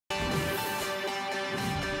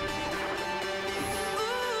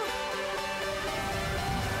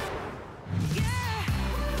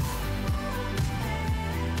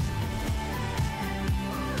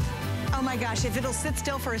gosh, if it'll sit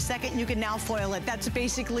still for a second, you can now foil it. That's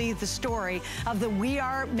basically the story of the We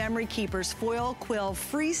Are Memory Keepers Foil Quill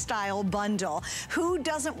Freestyle Bundle. Who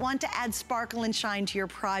doesn't want to add sparkle and shine to your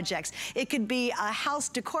projects? It could be a house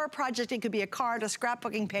decor project, it could be a card, a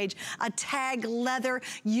scrapbooking page, a tag, leather,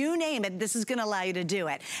 you name it. This is gonna allow you to do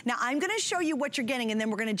it. Now, I'm gonna show you what you're getting, and then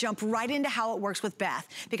we're gonna jump right into how it works with Beth,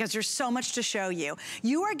 because there's so much to show you.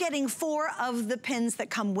 You are getting 4 of the pins that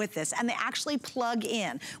come with this, and they actually plug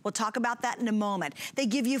in. We'll talk about that in a moment. They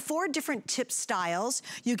give you 4 different tip styles.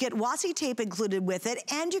 You get washi tape included with it,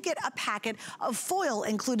 and you get a packet of foil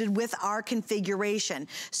included with our configuration.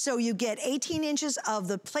 So you get 18 inches of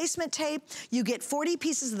the placement tape, you get 40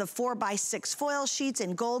 pieces of the 4x6 foil sheets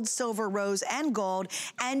in gold, silver, rose, and gold,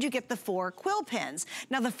 and you get the 4 quill pins.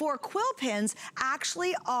 Now the 4 quill pins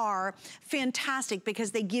actually are fantastic because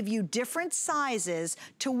they give you different sizes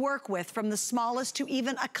to work with, from the smallest to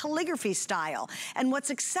even a calligraphy style. And what's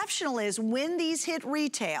exceptional is when these hit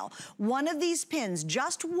retail, one of these pins,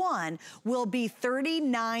 just one, will be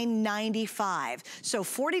 $39.95. So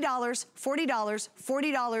 $40, $40,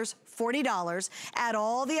 $40, $40, add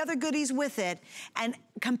all the other goodies with it, and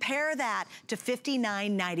compare that to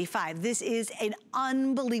 $59.95. This is an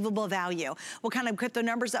unbelievable value. We'll kind of put the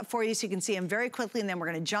numbers up for you so you can see them very quickly, and then we're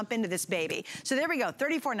gonna jump into this baby. So there we go,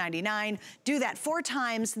 $34.99. Do that 4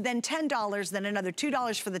 times, then $10, then another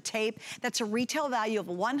 $2 for the tape. That's a retail value of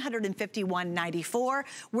 $151.94.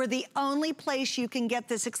 We're the only place you can get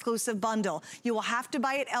this exclusive bundle. You will have to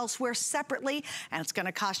buy it elsewhere separately, and it's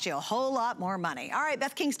gonna cost you a whole lot more money. All right,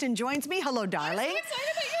 Beth Kingston joins me. Hello, darling. I'm so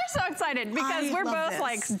excited that you're so excited, because we're both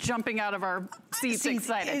like jumping out of our seats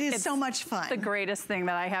excited. It is so much fun. The greatest thing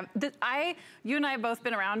that I have. You and I have both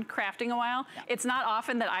been around crafting a while. Yeah. It's not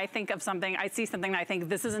often that I think of something, I see something and I think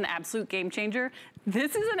this is an absolute game changer.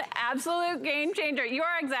 This is an absolute game changer. You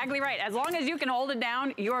are exactly right. As long as you can hold it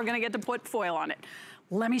down, you are gonna get to put foil on it.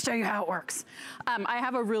 Let me show you how it works. I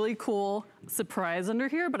have a really cool surprise under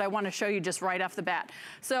here, but I want to show you just right off the bat.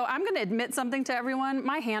 So I'm going to admit something to everyone.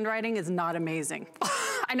 My handwriting is not amazing.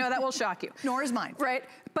 I know that will shock you. Nor is mine. Right?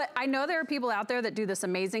 But I know there are people out there that do this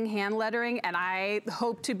amazing hand lettering, and I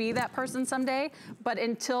hope to be that person someday. But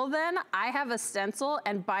until then, I have a stencil.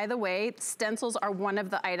 And by the way, stencils are one of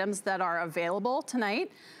the items that are available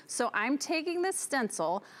tonight. So I'm taking this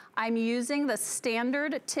stencil, I'm using the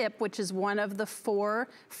standard tip, which is one of the 4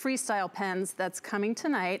 freestyle pens that's coming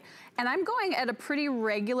tonight. And I'm going at a pretty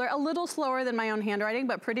regular, a little slower than my own handwriting,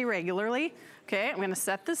 but pretty regularly. Okay, I'm gonna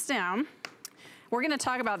set this down. We're gonna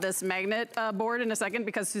talk about this magnet board in a second,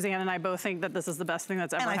 because Suzanne and I both think that this is the best thing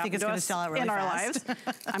that's ever happened to us in our lives.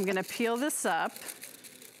 I'm gonna peel this up.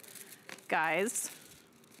 Guys.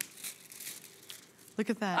 Look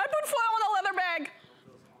at that. I put foil in a leather bag.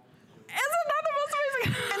 Isn't that the most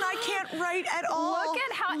amazing? And I can't write at all. Look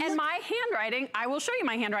at how, and my handwriting, I will show you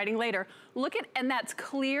my handwriting later. Look at, and that's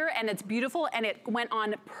clear and it's beautiful and it went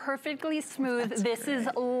on perfectly smooth. This is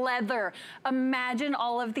leather. Imagine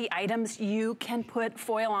all of the items you can put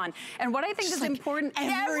foil on. And what I think is important,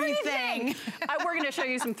 everything. We're gonna show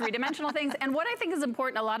you some 3-dimensional things. And what I think is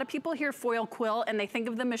important, a lot of people hear foil quill and they think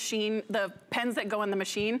of the machine, the pens that go in the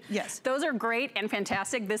machine. Yes. Those are great and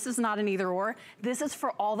fantastic. This is not an either or. This is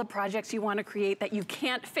for all the projects you wanna create that you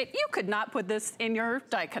can't fit. You could not put this in your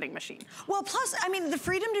die cutting machine. Well, plus, I mean, the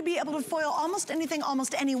freedom to be able to foil almost anything,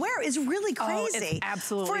 almost anywhere is really crazy. Oh, it's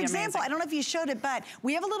absolutely For example, amazing. I don't know if you showed it, but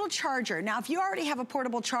we have a little charger. Now, if you already have a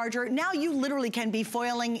portable charger, now you literally can be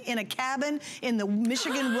foiling in a cabin in the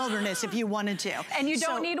Michigan wilderness if you wanted to. And you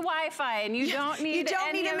don't need Wi-Fi, and you don't need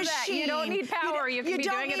any of that. You don't need power. You can be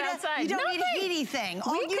doing it outside. You don't need anything.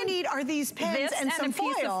 All you need are these pens and some foil.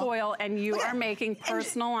 This and a piece of foil, and you are making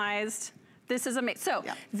personalized. This is amazing. So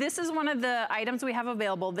this is one of the items we have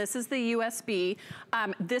available. This is the USB.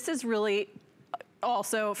 This is really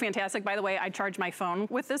also fantastic. By the way, I charge my phone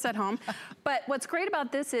with this at home. But what's great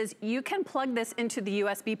about this is you can plug this into the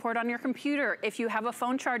USB port on your computer. If you have a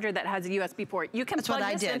phone charger that has a USB port, you can plug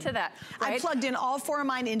this into that. Right? I plugged in all 4 of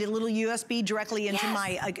mine into little USB directly into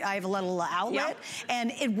my, I have a little outlet,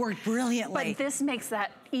 and it worked brilliantly. But this makes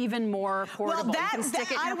that even more portable. Well, you can stick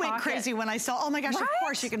it in your went crazy when I saw, oh my gosh, of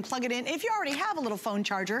course you can plug it in. If you already have a little phone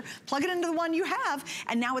charger, plug it into the one you have,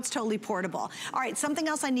 and now it's totally portable. All right, something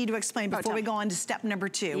else I need to explain before we go on to step number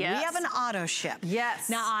 2. We have an auto ship. Yes.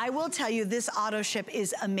 Now, I will tell you, this auto ship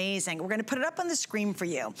is amazing. We're gonna put it up on the screen for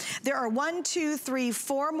you. There are 1, 2, 3,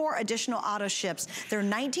 4 more additional auto ships. They're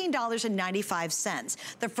 $19.95.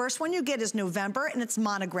 The first one you get is November, and it's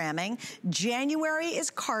monogramming. January is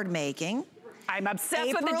card making. I'm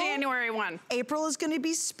obsessed with the January one. April is gonna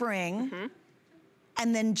be spring.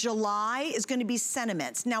 and then July is gonna be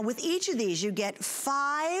sentiments. Now with each of these, you get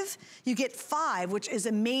five, which is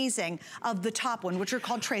amazing, of the top one, which are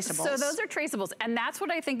called traceables. So those are traceables, and that's what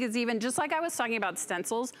I think is even, just like I was talking about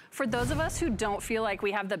stencils, for those of us who don't feel like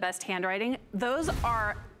we have the best handwriting, those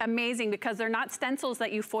are amazing because they're not stencils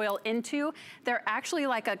that you foil into. They're actually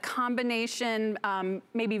like a combination,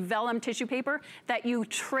 maybe vellum tissue paper that you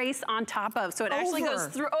trace on top of. So it actually goes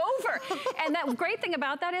through And that great thing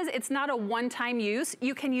about that is it's not a one-time use.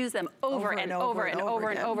 You can use them over and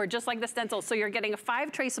over, just like the stencils. So you're getting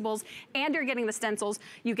 5 traceables and you're getting the stencils.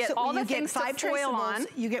 You get all the things to foil on.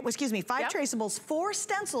 You get, excuse me, 5 traceables, 4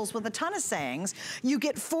 stencils with a ton of sayings. You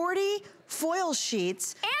get 40 foil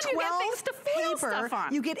sheets, and 12 you get things to foil paper. Stuff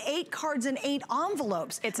on. You get 8 cards and 8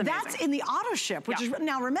 envelopes. It's amazing. That's in the auto ship, which is,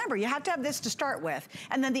 now remember, you have to have this to start with.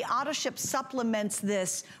 And then the auto ship supplements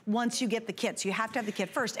this once you get the kit. So you have to have the kit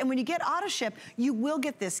first. And when you get auto ship, you will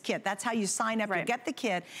get this kit. That's how you sign up. You get the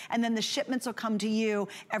kit, and then the shipments will come to you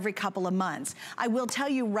every couple of months. I will tell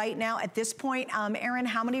you right now at this point, Erin,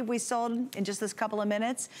 how many have we sold in just this couple of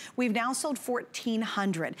minutes? We've now sold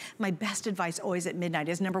 1,400. My best advice always at midnight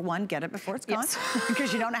is, number 1, get it before it's gone,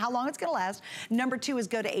 because you don't know how long it's gonna last. Number 2 is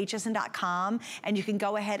go to hsn.com and you can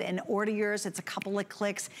go ahead and order yours. It's a couple of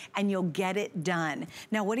clicks and you'll get it done.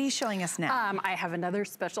 Now, what are you showing us now? I have another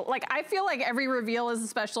special, like I feel like every reveal is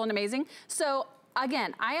special and amazing. So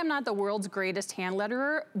again, I am not the world's greatest hand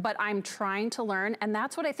letterer, but I'm trying to learn, and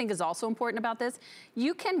that's what I think is also important about this.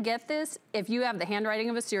 You can get this if you have the handwriting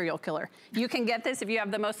of a serial killer. You can get this if you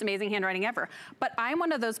have the most amazing handwriting ever. But I'm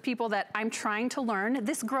one of those people that I'm trying to learn.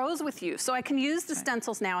 This grows with you, so I can use the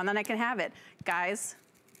stencils now, and then I can have it. Guys,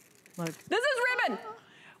 look. This is ribbon.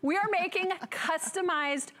 We are making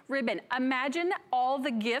customized ribbon. Imagine all the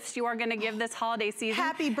gifts you are gonna give this holiday season.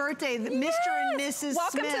 Happy birthday, Mr. and Mrs.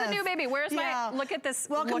 Welcome Smith. to the new baby. Where's my, look at this.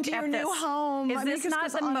 Welcome to your new home. Is this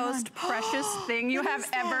not the most precious thing you have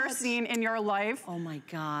ever seen in your life? Oh my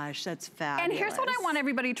gosh, that's fabulous. And here's what I want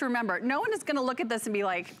everybody to remember. No one is gonna look at this and be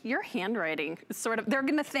like, your handwriting is sort of, they're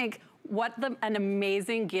gonna think, what an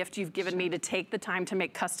amazing gift you've given me to take the time to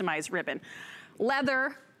make customized ribbon.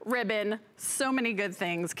 Leather, ribbon, so many good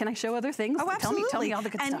things. Can I show other things? Oh, absolutely. Tell me all the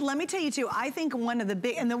good stuff. And let me tell you too, I think one of the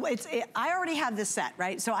big, I already have this set,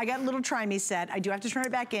 right? So I got a little try me set. I do have to turn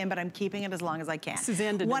it back in, but I'm keeping it as long as I can.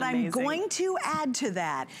 Suzanne did What amazing. I'm going to add to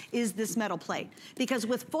that is this metal plate. Because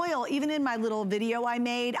with foil, even in my little video I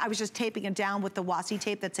made, I was just taping it down with the washi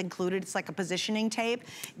tape that's included. It's like a positioning tape.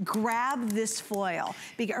 Grab this foil,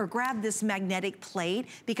 or grab this magnetic plate,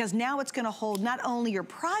 because now it's gonna hold not only your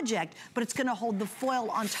project, but it's gonna hold the foil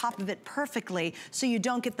on top of it perfectly, so you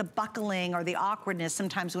don't get the buckling or the awkwardness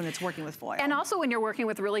sometimes when it's working with foil. And also when you're working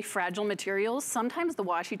with really fragile materials, sometimes the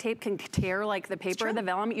washi tape can tear like the paper or the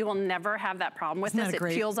vellum. You will never have that problem with this. It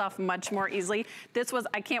peels off much more easily. This was,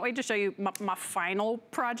 I can't wait to show you my final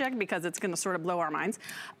project because it's gonna sort of blow our minds.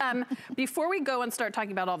 Before we go and start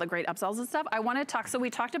talking about all the great upsells and stuff, I wanna talk, so we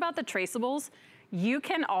talked about the traceables. You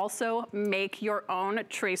can also make your own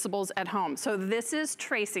traceables at home. So this is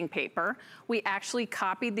tracing paper. We actually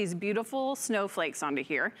copied these beautiful snowflakes onto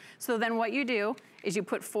here. So then what you do is you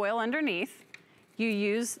put foil underneath. You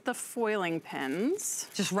use the foiling pins.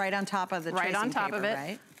 Just right on top of the tracing paper, right on top of it.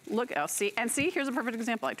 Right? Look, see, here's a perfect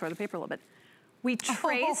example. I tore the paper a little bit. We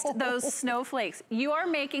traced those snowflakes. You are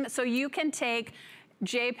making, so you can take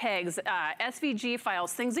JPEGs, SVG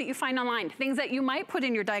files, things that you find online, things that you might put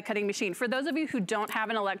in your die cutting machine. For those of you who don't have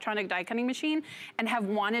an electronic die cutting machine and have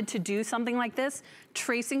wanted to do something like this,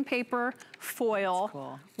 tracing paper,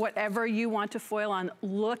 foil, whatever you want to foil on,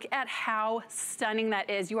 look at how stunning that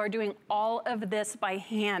is. You are doing all of this by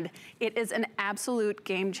hand. It is an absolute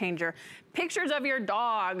game changer. Pictures of your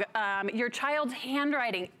dog, your child's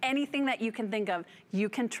handwriting, anything that you can think of, you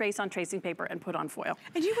can trace on tracing paper and put on foil.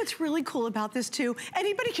 And you know what's really cool about this too?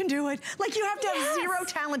 Anybody can do it. Like, you have to have zero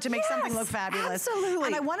talent to make something look fabulous. Absolutely.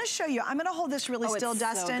 And I want to show you, I'm going to hold this really still,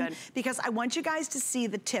 Dustin, so because I want you guys to see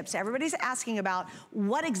the tips. Everybody's asking about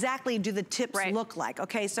what exactly do the tips look like.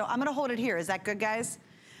 Okay, so I'm going to hold it here. Is that good, guys?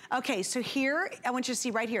 Okay, so here, I want you to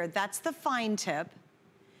see right here, that's the fine tip.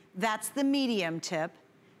 That's the medium tip.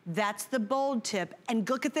 That's the bold tip. And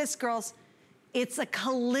look at this, girls. It's a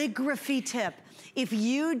calligraphy tip. If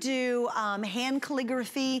you do hand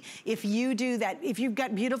calligraphy, if you do that, if you've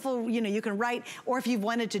got beautiful, you know, you can write, or if you've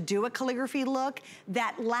wanted to do a calligraphy look,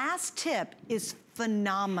 that last tip is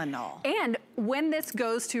phenomenal. And when this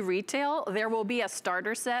goes to retail, there will be a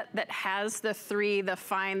starter set that has the 3, the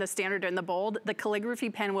fine, the standard, and the bold. The calligraphy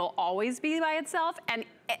pen will always be by itself, and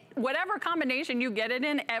whatever combination you get it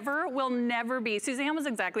in ever will never be. Suzanne was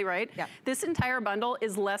exactly right. Yeah. This entire bundle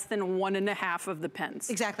is less than 1.5 of the pens.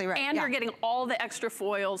 Exactly right. And you're getting all the extra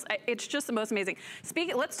foils. It's just the most amazing.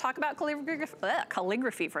 Let's talk about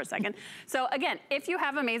calligraphy for a second. So again, if you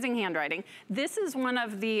have amazing handwriting, this is one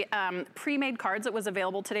of the pre-made cards that was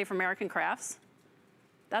available today from American Crafts.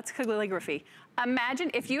 That's calligraphy. Imagine,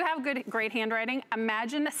 if you have great handwriting,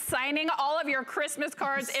 imagine signing all of your Christmas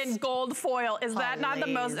cards in gold foil. Is that not the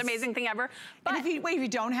most amazing thing ever? But and if you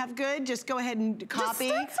don't have good, just go ahead and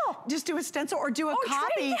copy. Just do a stencil or do a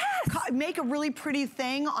copy. Make a really pretty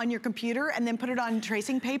thing on your computer and then put it on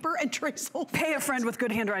tracing paper and trace. Pay a friend with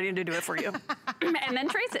good handwriting to do it for you. And then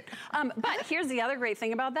trace it. But here's the other great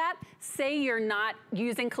thing about that. Say you're not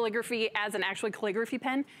using calligraphy as an actual calligraphy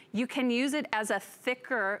pen. You can use it as a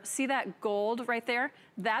thicker, see that gold right there?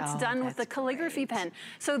 That's done with the calligraphy pen.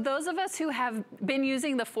 So those of us who have been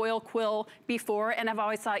using the foil quill before and have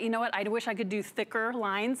always thought, you know what, I wish I could do thicker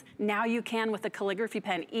lines, now you can with the calligraphy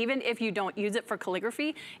pen. Even if you don't use it for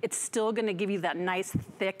calligraphy, it's still gonna give you that nice,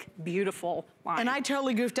 thick, beautiful line. And I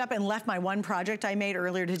totally goofed up and left my one project I made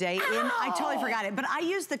earlier today in. I totally forgot it, but I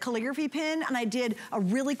used the calligraphy pen and I did a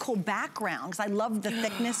really cool background because I loved the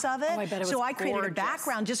thickness of it. I bet it was so I created a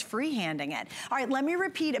background just freehanding it. All right, let me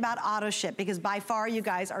repeat about auto ship because by far you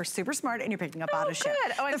guys are super smart and you're picking up auto ship.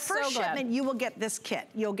 The first shipment, you will get this kit.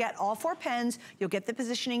 You'll get all 4 pens, you'll get the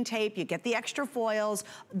positioning tape, you get the extra foils.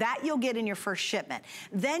 That you'll get in your first shipment.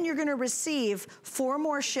 Then you're gonna receive 4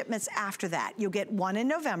 more shipments after that. You'll get one in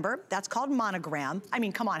November, that's called Monogram. I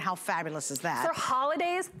mean, come on, how fabulous is that? For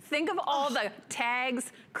holidays, think of all the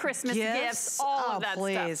tags, Christmas gifts, all of that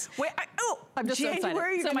stuff. Wait, I'm just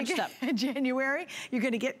January, so excited. So much stuff. January, you're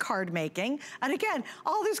gonna get card making. And again,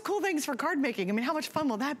 all these cool things for card making. I mean, how much fun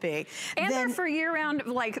will that be? And they're for year-round,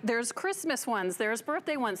 like there's Christmas ones, there's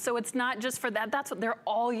birthday ones, so it's not just for that, that's what they're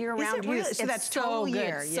all year-round use. So that's total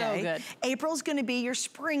year, so good. April's gonna be your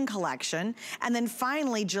spring collection, and then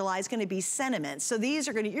finally July's gonna be sentiments. So these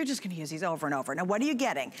are you're just gonna use these over and over. Now what are you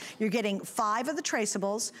getting? You're getting 5 of the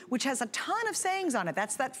traceables, which has a ton of sayings on it.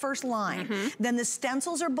 That's that first line. Then the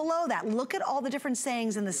stencils are below that. Look at all the different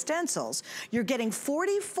sayings in the stencils. You're getting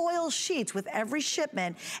 40 foil sheets with every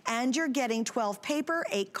shipment, and you're getting 12 paper,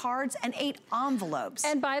 8 cards, and 8 envelopes.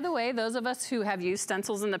 And by the way, those of us who have used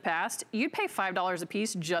stencils in the past, you'd pay $5 a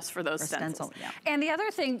piece just for those stencils. And the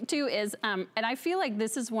other thing too is, and I feel like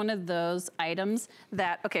this is one of those items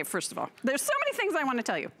that, okay, first of all, there's so many things I want to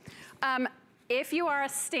tell you. If you are a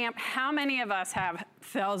stamp, how many of us have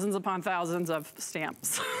thousands upon thousands of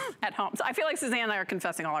stamps at home? So I feel like Suzanne and I are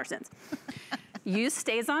confessing all our sins. Use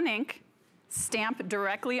StayConnected ink, stamp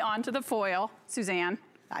directly onto the foil. Suzanne.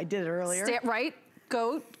 I did it earlier. Right,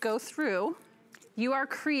 go through. You are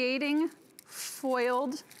creating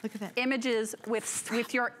foiled images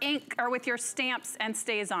with your ink or with your stamps and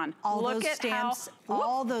stays on. All those stamps,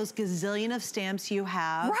 all those gazillion of stamps you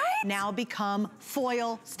have now become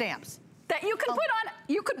foil stamps. That you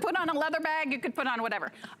could put on a leather bag, you could put on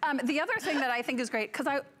whatever. The other thing that I think is great, because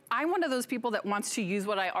I'm one of those people that wants to use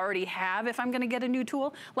what I already have if I'm gonna get a new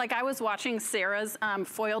tool. Like I was watching Sarah's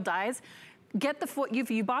foil dies. Get the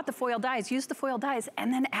if you bought the foil dies, use the foil dies,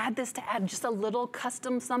 and then add this to add just a little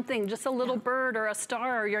custom something, just a little bird or a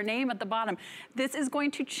star or your name at the bottom. This is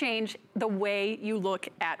going to change the way you look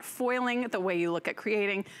at foiling, the way you look at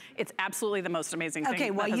creating. It's absolutely the most amazing thing.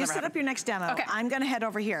 Okay, well, you set up your next demo. Okay. I'm gonna head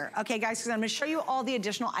over here. Okay, guys, because I'm gonna show you all the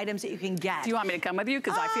additional items that you can get. Do you want me to come with you?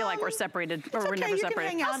 Because I feel like we're separated, or we're never separated.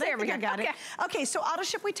 Hang out. I'll stay over here. Got it. Okay, so auto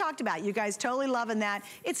ship we talked about. You guys totally loving that.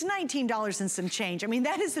 It's $19 and some change. I mean,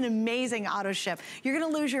 that is an amazing auto ship. You're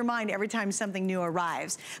gonna lose your mind every time something new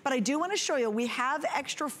arrives. But I do wanna show you, we have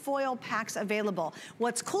extra foil packs available.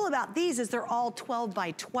 What's cool about these is they're all 12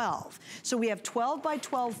 by 12. So we have 12 by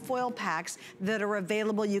 12 foil packs that are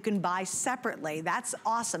available. You can buy separately. That's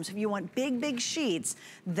awesome. So if you want big, big sheets,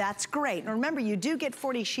 that's great. And remember, you do get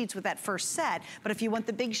 40 sheets with that first set, but if you want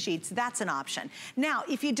the big sheets, that's an option. Now,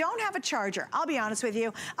 if you don't have a charger, I'll be honest with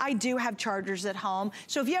you, I do have chargers at home.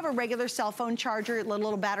 So if you have a regular cell phone charger, a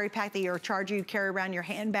little battery pack that your charger you carry around your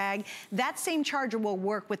handbag, that same charger will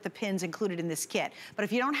work with the pins included in this kit. But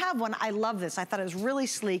if you don't have one, I love this. I thought it was really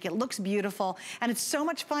sleek. It looks beautiful. And it's so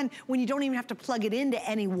much fun when you don't even have to plug it into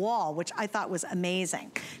any wall, which I thought was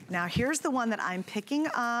amazing. Now, here's the one that I'm picking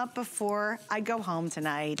up before I go home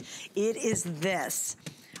tonight. It is this.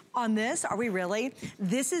 On this, are we really?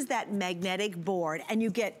 This is that magnetic board, and you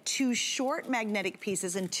get 2 short magnetic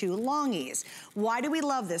pieces and 2 longies. Why do we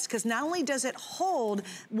love this? Because not only does it hold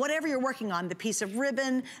whatever you're working on, the piece of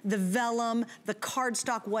ribbon, the vellum, the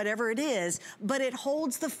cardstock, whatever it is, but it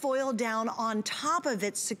holds the foil down on top of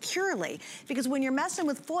it securely. Because when you're messing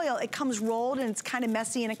with foil, it comes rolled and it's kind of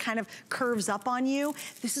messy and it kind of curves up on you.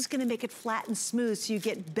 This is gonna make it flat and smooth so you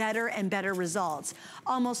get better and better results.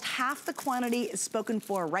 Almost half the quantity is spoken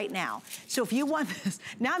for right now. So if you want this,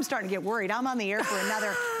 now I'm starting to get worried. I'm on the air for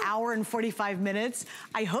another hour and 45 minutes.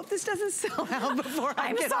 I hope this doesn't sell out before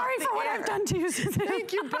I get off the air. I'm sorry for what I've done to you, Suzanne.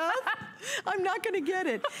 Thank you, Beth. I'm not gonna get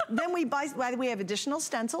it. Then we have additional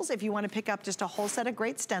stencils. If you wanna pick up just a whole set of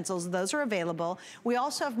great stencils, those are available. We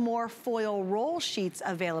also have more foil roll sheets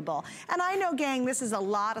available. And I know, gang, this is a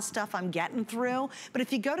lot of stuff I'm getting through, but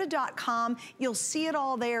if you go to .com, you'll see it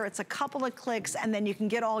all there. It's a couple of clicks, and then you can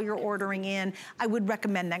get all your ordering in. I would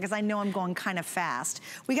recommend that, because I know I'm going kind of fast.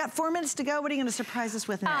 We got 4 minutes to go. What are you gonna surprise us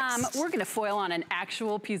with next? We're gonna foil on an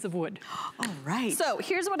actual piece of wood. All right. So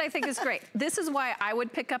here's what I think is great. This is why I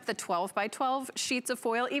would pick up the 12 by 12 sheets of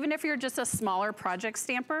foil, even if you're just a smaller project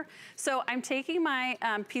stamper. So I'm taking my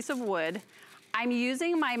piece of wood, I'm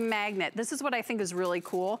using my magnet. This is what I think is really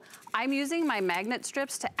cool. I'm using my magnet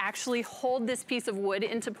strips to actually hold this piece of wood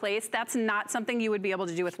into place. That's not something you would be able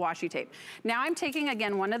to do with washi tape. Now I'm taking,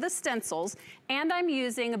 again, one of the stencils, and I'm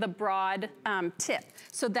using the broad tip.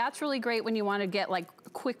 So that's really great when you want to get like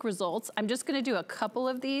quick results. I'm just gonna do a couple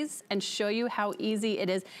of these and show you how easy it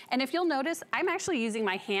is. And if you'll notice, I'm actually using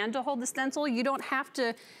my hand to hold the stencil. You don't have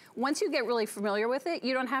to, once you get really familiar with it,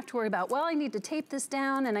 you don't have to worry about, well, I need to tape this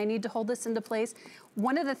down and I need to hold this into place.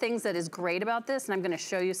 One of the things that is great about this, and I'm gonna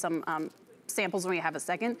show you some samples when we have a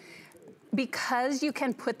second, because you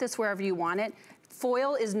can put this wherever you want it,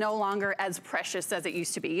 foil is no longer as precious as it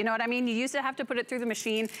used to be. You know what I mean? You used to have to put it through the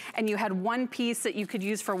machine and you had one piece that you could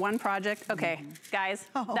use for one project. Okay, guys,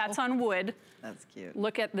 that's on wood. That's cute.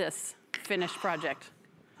 Look at this finished project.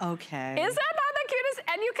 Okay. Is that not the cutest?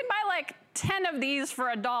 And you can buy like 10 of these for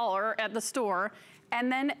 $1 at the store. And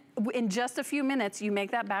then in just a few minutes, you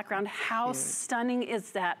make that background. How stunning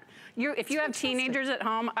is that? If you have teenagers at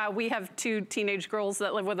home, we have 2 teenage girls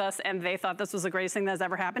that live with us, and they thought this was the greatest thing that's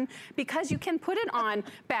ever happened, because you can put it on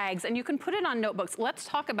bags and you can put it on notebooks. Let's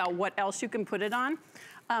talk about what else you can put it on.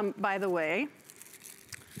 By the way,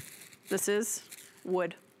 this is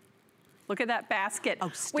wood. Look at that basket. Oh,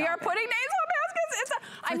 we are putting names on baskets.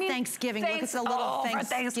 I mean, Thanksgiving. Look, it's a little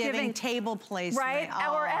Thanksgiving table place, right?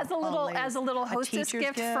 Or as a little hostess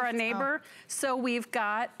gift for a neighbor. So we've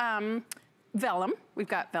got vellum. We've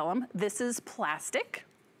got vellum. This is plastic.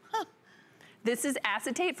 This is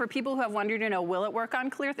acetate for people who have wondered, you know, will it work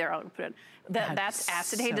on clear? There, I'll put it. That's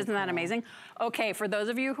acetate, isn't that amazing? Okay, for those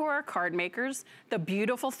of you who are card makers, the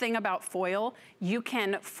beautiful thing about foil, you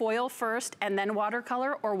can foil first and then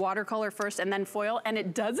watercolor, or watercolor first and then foil, and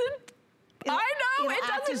it doesn't. I know, it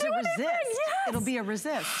doesn't do anything. Yes. It'll be a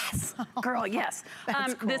resist. Yes. Girl, yes.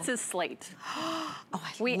 Cool. This is slate. Oh,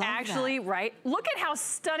 I we love actually, that. right? Look at how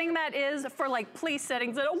stunning that is for like place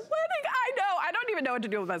settings at a wedding. I know, I don't even know what to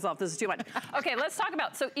do with myself. This is too much. Okay, let's talk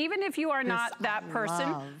about, so even if you are not that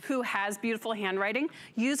person who has beautiful handwriting,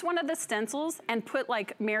 use one of the stencils and put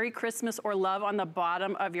like Merry Christmas or love on the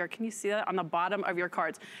bottom of your, can you see that? On the bottom of your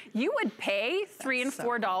cards. You would pay $3 and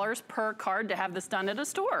 $4 per card to have this done at a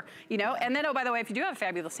store, you know? And then, oh, by the way, if you do have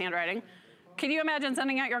fabulous handwriting, can you imagine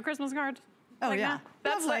sending out your Christmas cards? Oh, like yeah.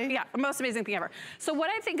 That's like, yeah, the most amazing thing ever. So what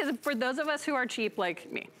I think is, for those of us who are cheap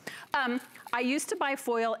like me, I used to buy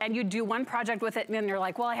foil and you do one project with it and then you're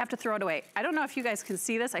like, well, I have to throw it away. I don't know if you guys can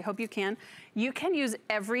see this. I hope you can. You can use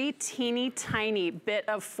every teeny tiny bit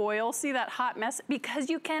of foil. See that hot mess? Because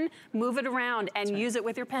you can move it around and use it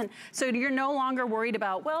with your pen. So you're no longer worried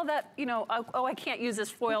about, well, that, you know, oh, I can't use this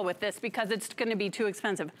foil with this because it's gonna be too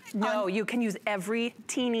expensive. No, you can use every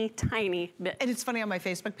teeny tiny bit. And it's funny, on my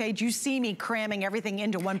Facebook page, you see me cramming everything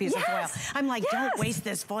into one piece of foil. I'm like, don't waste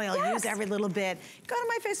this foil, use every little bit. Go to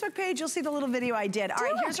my Facebook page, you'll see the little video I did. All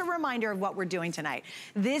right, here's a reminder of what we're doing tonight.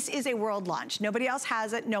 This is a world launch. Nobody else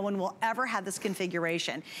has it. No one will ever have this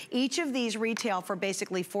configuration. Each of these retail for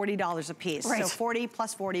basically $40 a piece. Right. So 40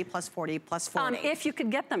 plus 40 plus 40 plus 40. If you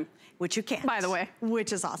could get them. Which you can't. By the way.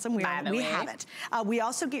 Which is awesome. We have it. We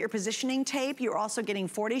also get your positioning tape. You're also getting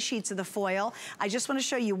 40 sheets of the foil. I just want to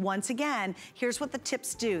show you once again, here's what the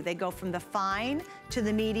tips do. They go from the fine to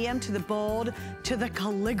the medium to the bold to the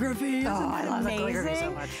calligraphy. Oh, I love the calligraphy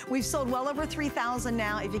so much. We've sold well over 3,000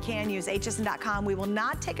 now. If you can, use hsn.com. We will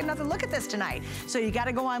not take another look at this tonight. So you got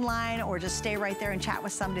to go online or just stay right there and chat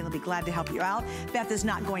with somebody. They'll be glad to help you out. Beth is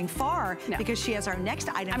not going far because she has our next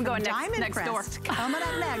item. I'm going Diamond next door. Coming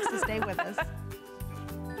up next, to stay with us.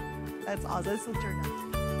 That's awesome. This will turn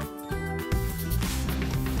out.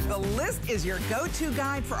 The list is your go-to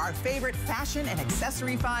guide for our favorite fashion and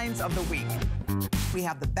accessory finds of the week. We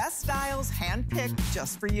have the best styles handpicked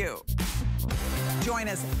just for you. Join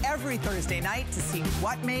us every Thursday night to see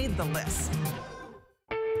what made the list.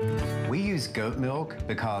 We use goat milk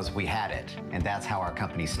because we had it, and that's how our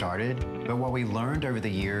company started. But what we learned over the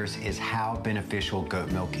years is how beneficial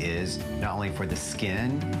goat milk is, not only for the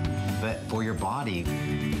skin, but for your body.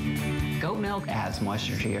 Goat milk adds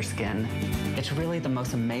moisture to your skin. It's really the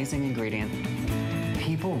most amazing ingredient.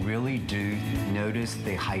 People really do notice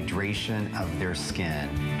the hydration of their skin.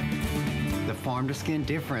 The farm to skin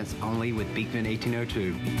difference, only with Beekman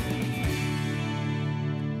 1802.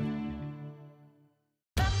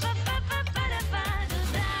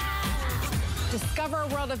 Discover a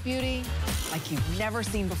world of beauty like you've never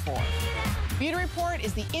seen before. Beauty Report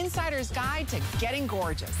is the insider's guide to getting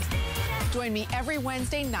gorgeous. Join me every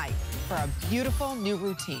Wednesday night for a beautiful new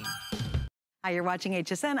routine. Hi, you're watching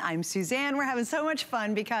HSN. I'm Suzanne. We're having so much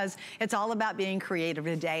fun because it's all about being creative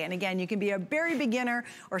today. And again, you can be a very beginner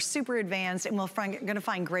or super advanced, and we're going to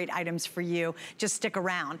find great items for you. Just stick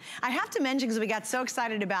around. I have to mention, because we got so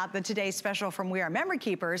excited about the today's special from We Are Memory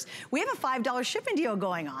Keepers, we have a $5 shipping deal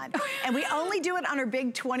going on. And we only do it on our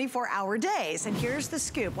big 24-hour days. And here's the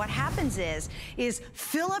scoop. What happens is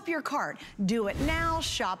fill up your cart. Do it now,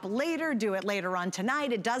 shop later, do it later on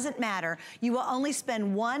tonight. It doesn't matter. You will only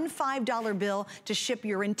spend one $5 bill to ship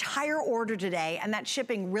your entire order today, and that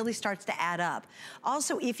shipping really starts to add up.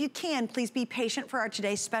 Also, if you can, please be patient for our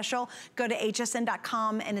today's special. Go to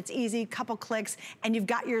hsn.com, and it's easy, couple clicks, and you've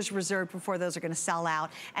got yours reserved before those are gonna sell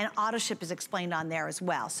out. And auto ship is explained on there as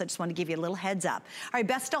well, so I just want to give you a little heads up. All right,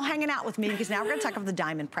 Beth's still hanging out with me because now we're gonna talk about the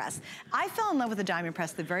diamond press. I fell in love with the diamond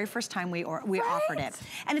press the very first time we offered it.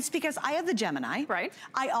 And it's because I have the Gemini. Right.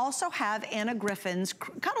 I also have Anna Griffin's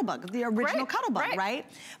Cuttlebug, the original Cuttlebug, right?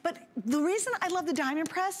 But the reason I love the diamond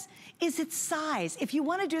press is its size. If you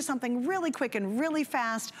want to do something really quick and really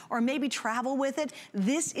fast, or maybe travel with it,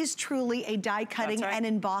 this is truly a die cutting and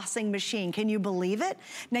embossing machine. Can you believe it?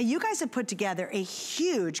 Now, you guys have put together a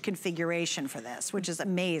huge configuration for this, which is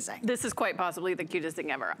amazing. This is quite possibly the cutest thing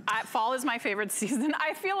ever. Fall is my favorite season.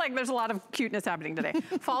 I feel like there's a lot of cuteness happening today.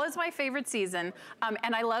 Fall is my favorite season,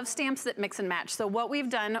 and I love stamps that mix and match. So what we've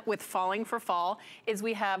done with Falling for Fall is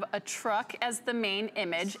we have a truck as the main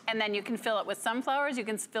image, and then you can fill it with sunflowers, you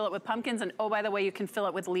can fill it with pumpkins, and oh, by the way, you can fill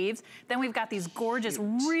it with leaves. Then we've got these gorgeous,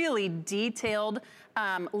 really detailed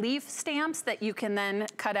leaf stamps that you can then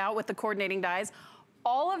cut out with the coordinating dies.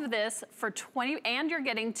 All of this for $20, and you're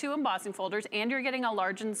getting 2 embossing folders, and you're getting a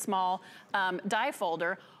large and small die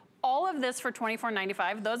folder. All of this for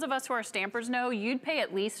 $24.95. Those of us who are stampers know you'd pay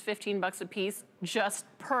at least 15 bucks a piece just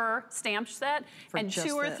per stamp set, and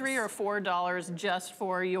 $2 or $3 or $4 just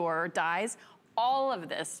for your dies. All of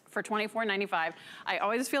this for $24.95. I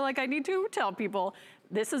always feel like I need to tell people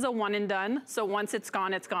this is a one and done. So once it's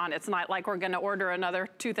gone, it's gone. It's not like we're gonna order another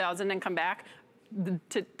 2,000 and come back.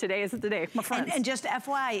 Today is the day, my friends. And just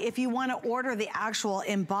FYI, if you want to order the actual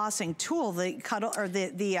embossing tool, the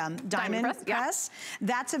diamond press,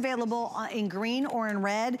 that's available in green or in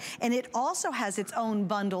red, and it also has its own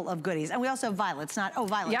bundle of goodies. And we also have violets,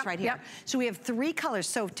 violets right here. So we have 3 colors.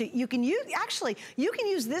 So you can use, actually, you can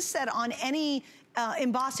use this set on any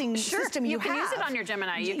embossing system you have. You can use it on your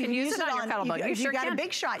Gemini. You can use it on your Cuttlebug. If you've got a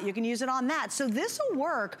big shot, you can use it on that. So this will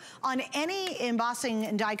work on any embossing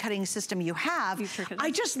and die cutting system you have.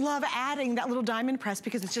 I just love adding that little diamond press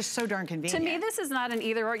because it's just so darn convenient. To me, this is not an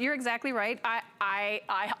either or. You're exactly right.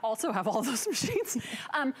 I also have all those machines.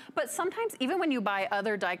 But sometimes, even when you buy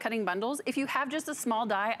other die cutting bundles, if you have just a small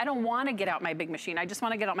die, I don't want to get out my big machine. I just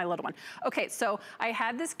want to get out my little one. Okay, so I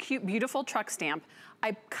had this cute, beautiful truck stamp.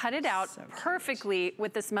 I cut it out perfectly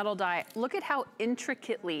with this metal die. Look at how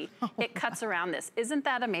intricately it cuts around this. Isn't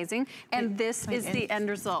that amazing? And this is the end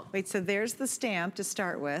result. Wait, so there's the stamp to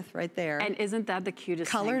start with, right there. And isn't that the cutest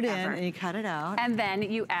Colored thing in, ever? and you cut it out. And then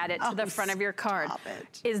you add it to the front of your card.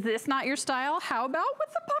 Is this not your style? How about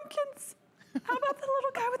with the pumpkins? How about the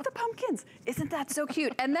little guy with the pumpkins? Isn't that so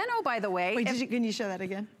cute? And then, oh, by the way. Wait, can you show that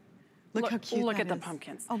again? Look how cute Look that at the is.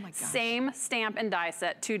 pumpkins. Oh my gosh. Same stamp and die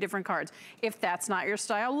set, 2 different cards. If that's not your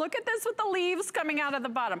style, look at this with the leaves coming out of the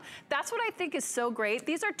bottom. That's what I think is so great.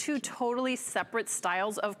 These are 2 totally separate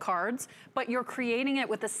styles of cards, but you're creating it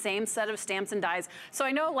with the same set of stamps and dies. So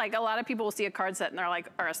I know like a lot of people will see a card set and they're like,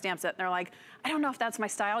 or a stamp set and they're like, I don't know if that's my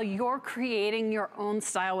style. You're creating your own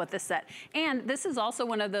style with this set. And this is also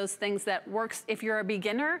one of those things that works if you're a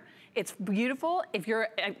beginner. It's beautiful. If you're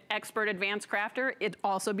an expert advanced crafter, it's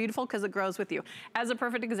also beautiful because it grows with you. As a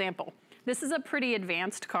perfect example, this is a pretty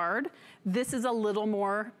advanced card. This is a little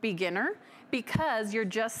more beginner because you're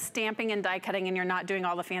just stamping and die cutting and you're not doing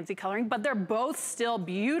all the fancy coloring, but they're both still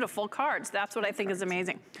beautiful cards. That's what I think is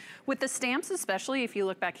amazing. With the stamps, especially if you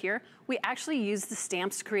look back here, we actually use the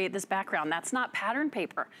stamps to create this background. That's not pattern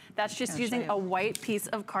paper. That's just using a white piece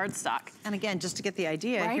of cardstock. And again, just to get the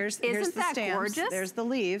idea, Right? here's Isn't the that stamps, gorgeous? there's the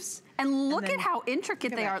leaves. And look then at how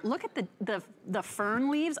intricate they are. that. Look at the fern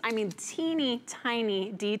leaves. I mean, teeny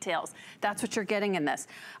tiny details. That's what you're getting in this.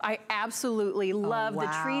 I absolutely love the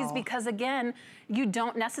trees wow. because again, you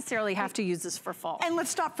don't necessarily have to use this for fall. And let's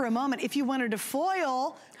stop for a moment. If you wanted to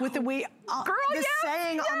foil with the way the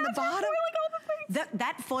saying on the bottom,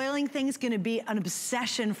 that foiling thing is going to be an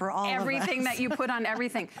obsession for all of us. Everything that you put on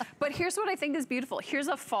everything. But here's what I think is beautiful. Here's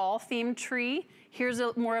a fall themed tree. Here's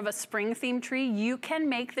more of a spring themed tree. You can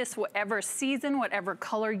make this whatever season, whatever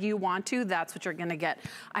color you want to, that's what you're gonna get.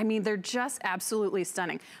 I mean, they're just absolutely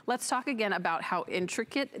stunning. Let's talk again about how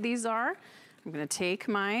intricate these are. I'm gonna take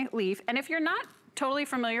my leaf, and if you're not totally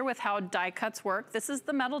familiar with how die cuts work, this is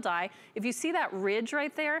the metal die. If you see that ridge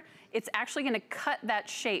right there, it's actually gonna cut that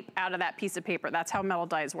shape out of that piece of paper. That's how metal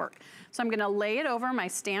dies work. So I'm gonna lay it over my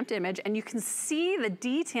stamped image, and you can see the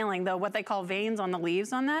detailing though, what they call veins on the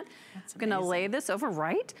leaves on that. That's I'm gonna lay this over,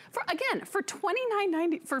 right? For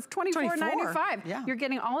 $29.90, for $24.95, yeah. you're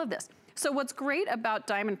getting all of this. So what's great about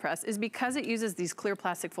Diamond Press is because it uses these clear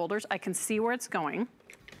plastic folders, I can see where it's going,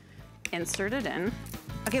 insert it in.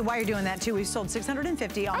 Okay, while you're doing that too, we've sold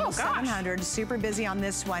 650, almost gosh. 700, super busy on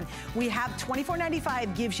this one. We have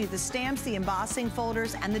 $24.95 gives you the stamps, the embossing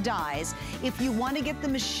folders, and the dies. If you want to get the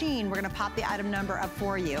machine, we're gonna pop the item number up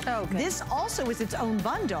for you. Oh, good. This also is its own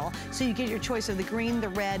bundle, so you get your choice of the green, the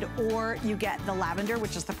red, or you get the lavender,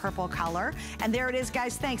 which is the purple color. And there it is,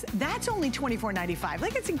 guys, thanks. That's only $24.95.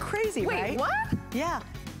 Like, it's crazy, Wait, right? what? Yeah.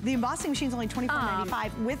 The embossing machine's only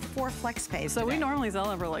 $24.95 with 4 flex pays. So today. we normally sell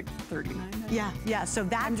it for like $39. Yeah, so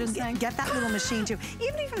that, I'm just saying. Get that little machine too.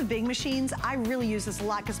 Even for the big machines, I really use this a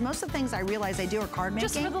lot because most of the things I realize I do are card making.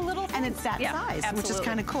 Just for the little and things. it's that Yeah, size, absolutely. which is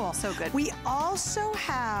kind of cool. So good. We also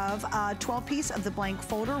have 12 piece of the blank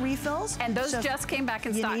folder refills. And those just came back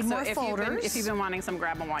in you stock. need more so folders. if you've been wanting some,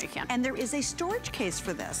 grab them while you can. And there is a storage case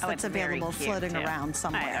for this that's it's very available cute, floating too. around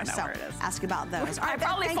somewhere. I don't know so where it is. ask about those. All I right,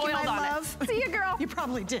 probably thank you, foiled my on love. it. See you, girl. You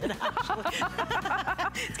probably did, actually.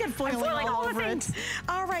 It's got foiling foiling all all the over it. things.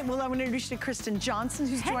 All right, well, I'm going to introduce you to Kristen Johnson,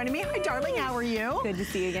 who's joining me. Hi, darling. How are you? Good to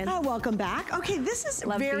see you again. Welcome back. Okay, this is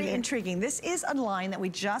Love being very here. intriguing. This is a line that we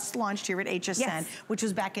just launched here at HSN, Yes. which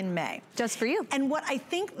was back in May. Just for you. And what I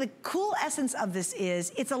think the cool essence of this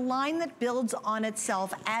is, it's a line that builds on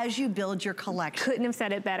itself as you build your collection. Couldn't have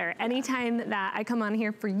said it better. Anytime that I come on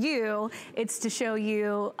here for you, it's to show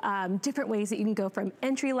you different ways that you can go from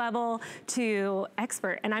entry level to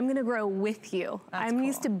expert. And I'm gonna grow with you. That's I'm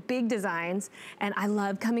used to cool. big designs, and I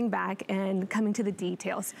love coming back and coming to the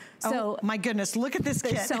details. So my goodness, look at this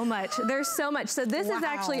kit. there's so much. There's so much. So this is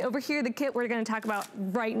actually Wow. over here, the kit we're gonna talk about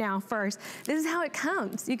right now first. This is how it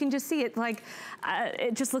comes. You can just see it like,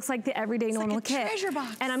 it just looks like the everyday normal like a kit. treasure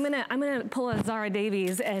box. And I'm gonna pull a Zara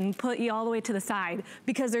Davies and put you all the way to the side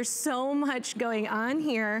because there's so much going on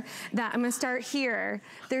here that I'm gonna start here.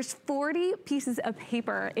 There's 40 pieces of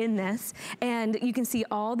paper in this, and you can see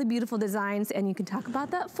all the beautiful designs, and you can talk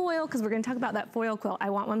about that foil because we're gonna talk about that foil quilt. I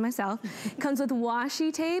want one myself. Comes with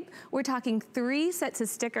washi tape. We're talking 3 sets of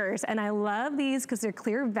stickers, and I love these because they're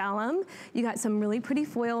clear vellum. You got some really pretty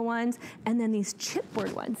foil ones, and then these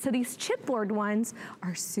chipboard ones. So these chipboard ones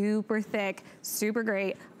are super thick, super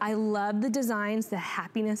great. I love the designs, the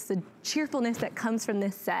happiness, the cheerfulness that comes from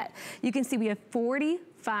this set. You can see we have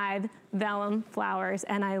 45 vellum flowers,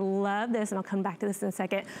 and I love this, and I'll come back to this in a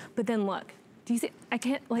second. But then look, do you see, I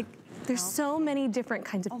can't, like, there's so many different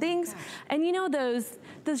kinds of things. And you know those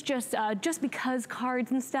just because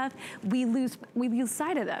cards and stuff, we lose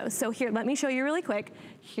sight of those. So here, let me show you really quick.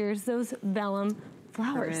 Here's those vellum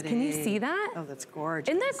flowers. Can you see that? Oh, that's gorgeous.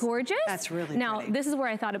 Isn't that gorgeous? That's really Now, pretty. this is where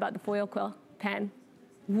I thought about the foil quill pen.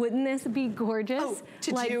 Wouldn't this be gorgeous? Oh,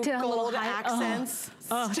 to like do to have a little gold accents.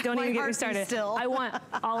 Oh, don't My even get heart me beats started. still. I want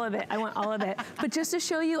all of it. I want all of it. But just to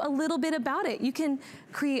show you a little bit about it, you can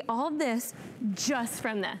create all of this just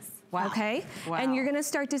from this. Wow. Okay? Wow. And you're gonna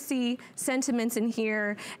start to see sentiments in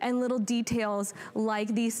here and little details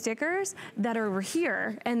like these stickers that are over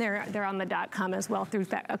here, and they're on the .com as well through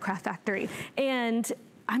a Craft Factory. And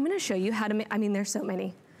I'm gonna show you how to make, I mean, there's so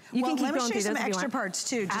many. You can keep let me going show you through some those extra parts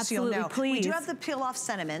too, just so you'll know. Please. We do have the peel-off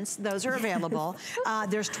sentiments; those are available.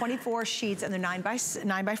 There's 24 sheets, and they're 9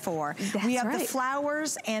 by 4. That's we have right. the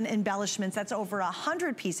flowers and embellishments. That's over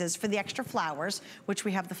 100 pieces for the extra flowers, which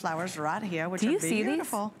we have the flowers right here, which do are you see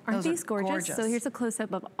beautiful. These? Aren't Those these are gorgeous? So here's a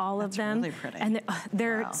close-up of all of them. Really pretty. And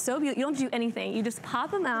they're Wow. so beautiful. You don't do anything. You just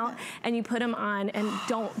pop them out and you put them on. And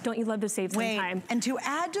don't you love to save some time? And to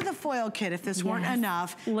add to the foil kit, if this weren't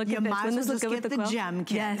enough, Look you at this. might as well just get the quill? gem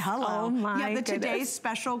kit. Yes. Hello. Oh my Yeah, the goodness. today's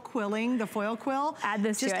special quilling, the foil quill. Add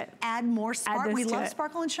this just to it. Add more sparkle. We love it.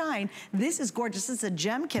 sparkle and shine. This is gorgeous. This is a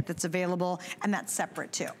gem kit that's available, and that's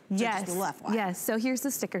separate too. So Yes, just a little FYI. yes. So here's the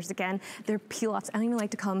stickers again. They're peel-offs. I don't even like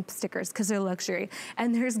to call them stickers because they're luxury.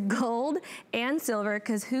 And there's gold and silver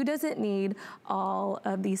because who doesn't need all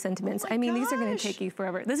of these sentiments? Oh I mean, these are going gosh. to take you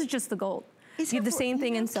forever. This is just the gold. Is You have it the for- same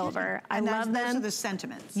thing no in kidding. silver. I And love them. Those are the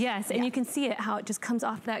sentiments. Yes, and you can see it, how it just comes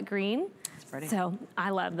off that green. Pretty. So I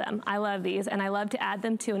love them. I love these, and I love to add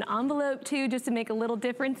them to an envelope too, just to make a little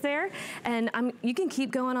difference there. And you can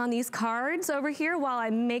keep going on these cards over here while I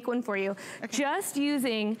make one for you. Okay. Just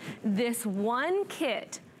using this one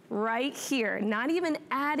kit right here, not even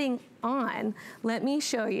adding on. Let me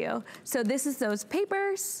show you. So this is those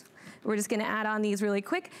papers. We're just gonna add on these really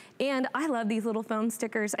quick. And I love these little foam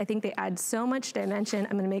stickers. I think they add so much dimension.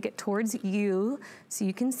 I'm gonna make it towards you so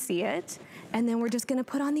you can see it. And then we're just gonna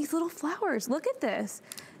put on these little flowers. Look at this.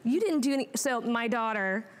 You didn't do any, so my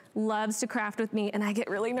daughter loves to craft with me, and I get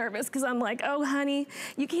really nervous because I'm like, oh honey,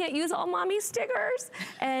 you can't use all mommy's stickers.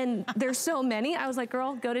 And there's so many. I was like,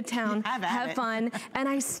 girl, go to town, have fun. And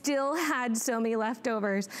I still had so many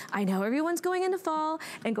leftovers. I know everyone's going into fall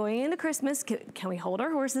and going into Christmas. Can we hold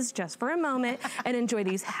our horses just for a moment and enjoy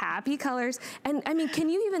these happy colors? And I mean, can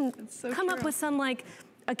you even come up with some like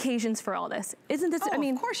occasions for all this? Isn't this, I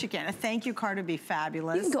mean, of course you can. A thank you card would be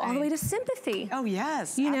fabulous. You can go all the way to sympathy. Oh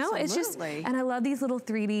yes, you know, absolutely. it's just, and I love these little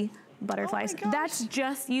 3D butterflies. Oh That's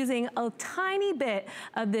just using a tiny bit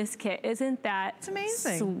of this kit. Isn't that it's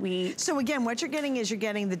amazing. Sweet? So again, what you're getting is you're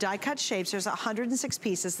getting the die cut shapes. There's 106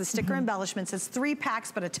 pieces. The sticker embellishments. It's 3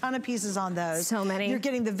 packs, but a ton of pieces on those. So many. You're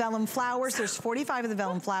getting the vellum flowers. There's 45 of the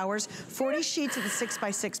vellum flowers, 40 sheets of the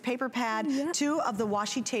 6x6 paper pad, 2 of the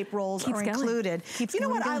washi tape rolls are included. You know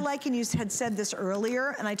what I like, and you had said this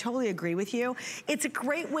earlier, and I totally agree with you. It's a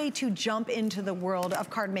great way to jump into the world of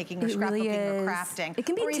card making or scrapbooking or crafting. It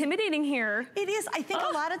can be intimidating here. It is. I think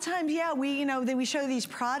a lot of times, yeah, we show these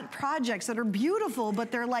projects that are beautiful,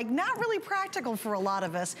 but they're like not really practical for a lot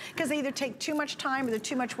of us because they either take too much time or they're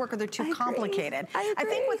too much work or they're too complicated. I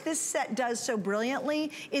think what this set does so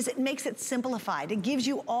brilliantly is it makes it simplified. It gives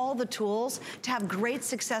you all the tools to have great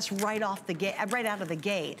success right off the gate, right out of the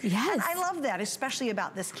gate. Yes. And I love that, especially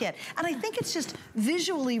about this kit. And I think it's just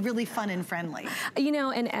visually really fun and friendly. You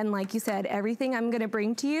know, and like you said, everything I'm gonna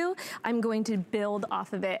bring to you, I'm going to build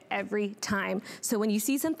off of it every time. So when you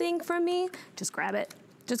see something from me, just grab it.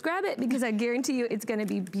 Just grab it because I guarantee you it's gonna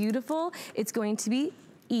be beautiful. It's going to be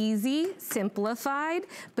easy, simplified,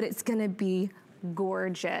 but it's gonna be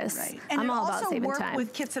gorgeous. Right. And I'm all about also saving work time.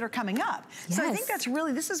 with kits that are coming up. Yes. So I think that's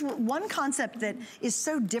really, this is one concept that is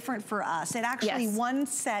so different for us. It actually, one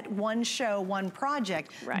set, one show, one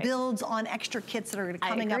project builds on extra kits that are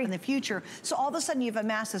coming up in the future. So all of a sudden you've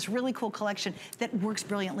amassed this really cool collection that works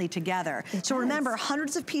brilliantly together. So remember,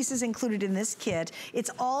 hundreds of pieces included in this kit. It's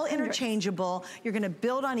all interchangeable. You're gonna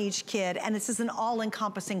build on each kit, and this is an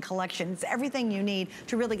all-encompassing collection. It's everything you need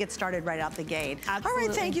to really get started right out the gate. Absolutely. All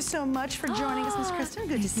right, thank you so much for joining us, Miss Kristen.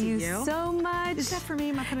 Good to see you. Thank you so much. Is that for me?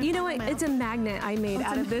 Am I putting you know what? It's a magnet I made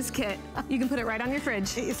out of this kit. You can put it right on your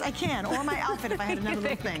fridge. Yes, I can. Or my outfit if I had another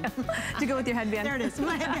little thing. To go with your headband. There it is.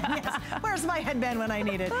 My headband, yes. Where's my headband when I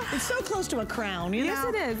need it? It's so close to a crown, you know? Yes,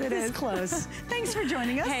 it is. It is. It's close. Thanks for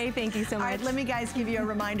joining us. Hey, thank you so much. All right, let me guys give you a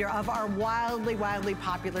reminder of our wildly, wildly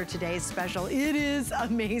popular today's special. It is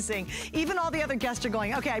amazing. Even all the other guests are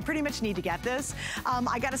going, okay, I pretty much need to get this.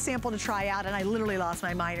 I got a sample to try out, and I literally lost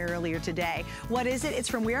my mind earlier today. What is it? It's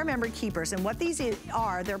from We Are Memory Keepers, and what these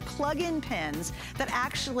are, they're plug-in pens that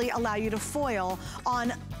actually allow you to foil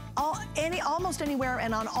on almost anywhere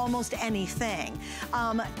and on almost anything.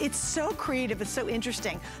 It's so creative, it's so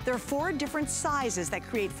interesting. There are 4 different sizes that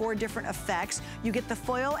create 4 different effects. You get the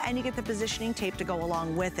foil and you get the positioning tape to go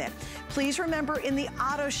along with it. Please remember, in the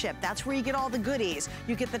auto ship, that's where you get all the goodies.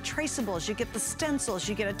 You get the traceables, you get the stencils,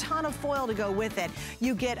 you get a ton of foil to go with it.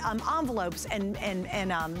 You get envelopes and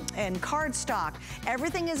cardstock.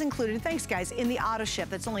 Everything is included, thanks guys, in the auto ship.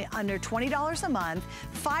 That's only under $20 a month.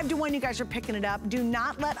 5 to 1 you guys are picking it up. Do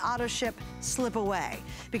not let auto ship slip away,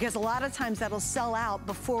 because a lot of times that'll sell out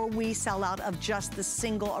before we sell out of just the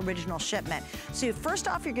single original shipment. So first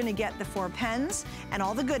off, you're gonna get the 4 pens and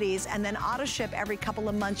all the goodies, and then auto ship every couple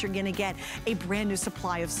of months you're gonna get a brand new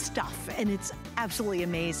supply of stuff, and it's absolutely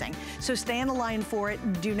amazing. So stay on the line for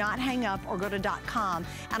it. Do not hang up or go to .com.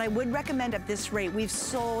 And I would recommend, at this rate, we've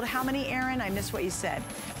sold, how many, Erin? I missed what you said.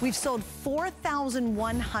 We've sold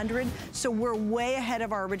 4,100, so we're way ahead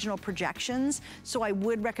of our original projections. So I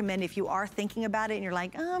would recommend, if you are thinking about it and you're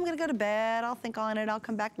like, oh, I'm gonna go to bed, I'll think on it, I'll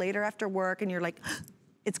come back later after work, and you're like,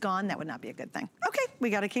 it's gone, that would not be a good thing. Okay, we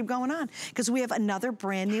gotta keep going on, because we have another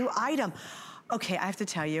brand new item. Okay, I have to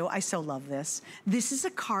tell you, I so love this. This is a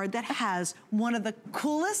card that has one of the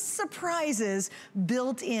coolest surprises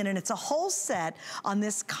built in, and it's a whole set on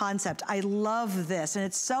this concept. I love this, and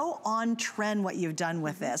it's so on trend what you've done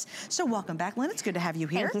with this. So welcome back, Lynn. It's good to have you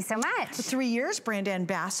here. Thank you so much. 3 years, brand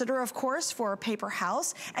ambassador, of course, for Paper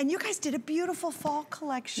House, and you guys did a beautiful fall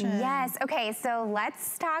collection. Yes, okay, so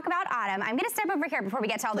let's talk about autumn. I'm gonna step over here before we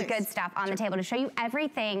get to all the good stuff on the table to show you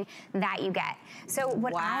everything that you get. So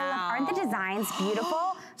what I love, aren't the designs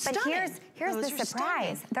beautiful? But here's the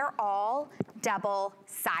surprise. They're all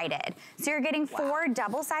double-sided. So you're getting 4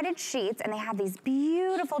 double-sided sheets, and they have these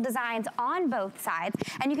beautiful designs on both sides.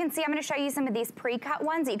 And you can see, I'm gonna show you some of these pre-cut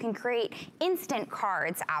ones that you can create instant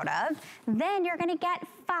cards out of. Then you're gonna get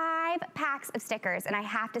 5 packs of stickers. And I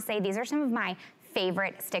have to say, these are some of my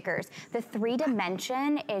favorite stickers. The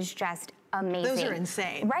 3-dimension is just amazing. Those are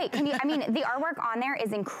insane. Right, I mean, the artwork on there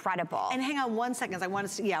is incredible. And hang on 1 second, I want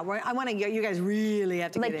to see, I want to get, you guys really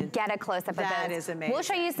have to get a close-up of those. That is amazing. We'll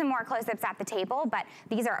show you some more close-ups at the table, but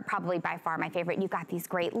these are probably by far my favorite. You've got these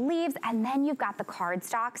great leaves, and then you've got the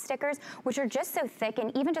cardstock stickers, which are just so thick,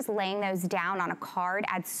 and even just laying those down on a card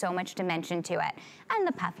adds so much dimension to it. And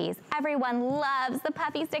the puffies. Everyone loves the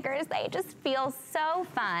puffy stickers. They just feel so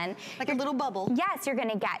fun. Like a little bubble. Yes, you're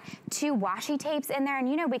gonna get 2 washi tapes in there, and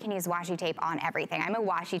you know we can use washi tape on everything. I'm a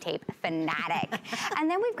washi tape fanatic. And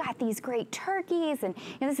then we've got these great turkeys, and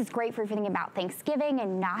you know, this is great for thinking about Thanksgiving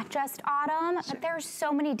and not just autumn, but there's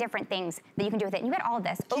so many different things that you can do with it. And you get all of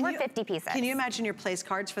this, over 50 pieces. Can you imagine your place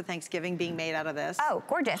cards for Thanksgiving being made out of this? Oh,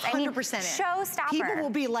 gorgeous. 100%. I mean, showstopper. People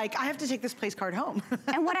will be like, I have to take this place card home.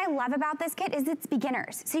 And what I love about this kit is it's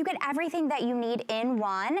beginners. So you get everything that you need in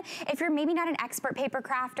one. If you're maybe not an expert paper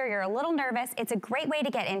crafter, you're a little nervous, it's a great way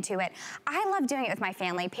to get into it. I love doing it with my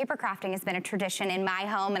family. Paper crafting has been a tradition in my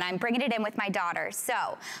home, and I'm bringing it in with my daughters.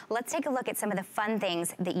 So let's take a look at some of the fun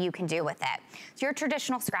things that you can do with it. So your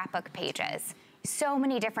traditional scrapbook pages. So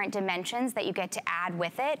many different dimensions that you get to add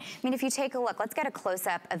with it. I mean, if you take a look, let's get a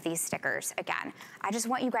close-up of these stickers again. I just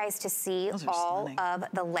want you guys to see all of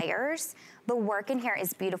the layers. The work in here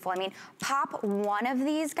is beautiful. I mean, pop one of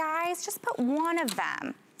these guys, just put one of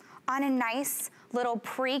them on a nice little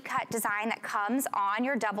pre-cut design that comes on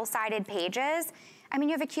your double-sided pages. I mean,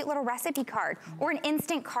 you have a cute little recipe card or an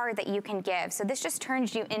instant card that you can give. So this just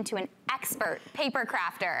turns you into an expert paper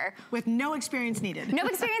crafter. With no experience needed. No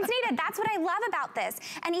experience needed. That's what I love about this.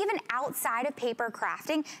 And even outside of paper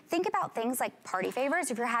crafting, think about things like party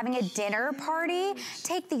favors. If you're having a dinner party,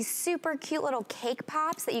 take these super cute little cake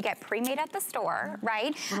pops that you get pre-made at the store,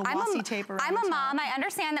 right? I'm a mom. I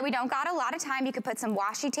understand that we don't got a lot of time. You could put some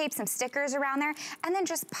washi tape, some stickers around there, and then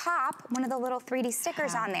just pop one of the little 3D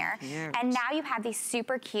stickers on there. And now you have these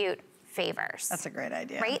super cute favors. That's a great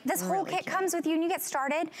idea. Right? This whole kit comes with you, and you get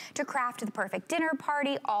started to craft the perfect dinner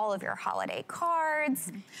party, all of your holiday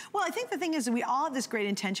cards. Well, I think the thing is we all have this great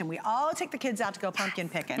intention. We all take the kids out to go pumpkin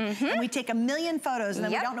picking, and we take a million photos, and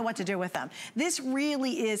then we don't know what to do with them. This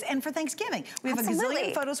really is, and for Thanksgiving, we have a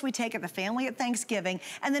gazillion photos we take of the family at Thanksgiving,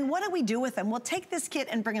 and then what do we do with them? We'll take this kit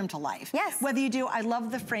and bring them to life. Yes. Whether you do, I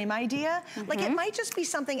love the frame idea, like it might just be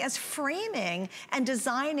something as framing and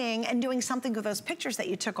designing and doing something with those pictures that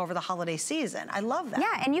you took over the holiday holiday season. I love that.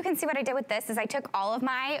 Yeah, and you can see what I did with this is I took all of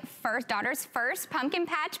my daughter's first pumpkin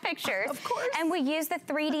patch pictures. Of course. And we used the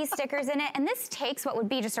 3D stickers in it. And this takes what would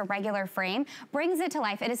be just a regular frame, brings it to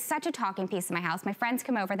life. It is such a talking piece in my house. My friends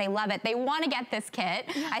come over, they love it. They want to get this kit.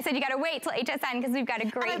 Yeah. I said, you got to wait till HSN because we've got a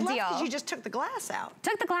great deal. Because you just took the glass out.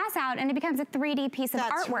 Took the glass out and it becomes a 3D piece of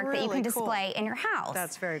artwork really that you can cool. display in your house.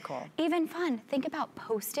 That's very cool. Even fun. Think about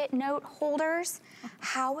Post-it note holders.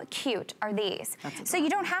 How cute are these? So you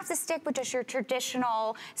don't have to stick with just your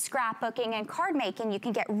traditional scrapbooking and card making. You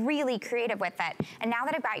can get really creative with it. And now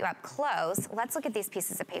that I've got you up close, let's look at these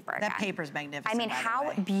pieces of paper again. That paper's magnificent. I mean,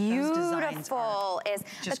 how beautiful is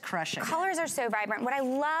just crushing. Colors are so vibrant. What I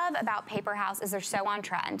love about Paper House is they're so on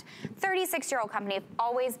trend. 36-year-old company have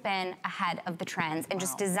always been ahead of the trends and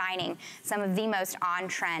just designing some of the most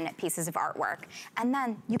on-trend pieces of artwork. And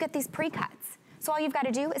then you get these pre-cuts. So all you've got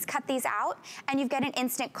to do is cut these out and you've got an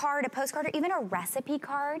instant card, a postcard, or even a recipe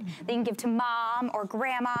card that you can give to mom or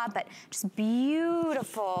grandma, but just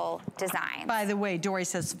beautiful designs. By the way, Dory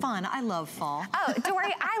says, fun, I love fall. Oh,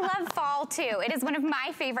 Dory, I love fall too. It is one of my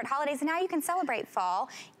favorite holidays, and now you can celebrate fall.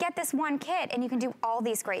 Get this one kit and you can do all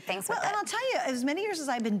these great things with it. And I'll tell you, as many years as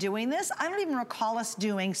I've been doing this, I don't even recall us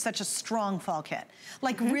doing such a strong fall kit.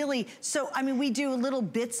 Like really, so I mean, we do little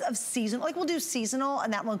bits of seasonal, like we'll do seasonal,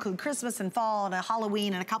 and that will include Christmas and fall, and a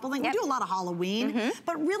Halloween and a couple things. We do a lot of Halloween,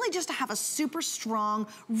 but really just to have a super strong,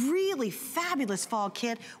 really fabulous fall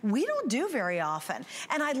kit, we don't do very often.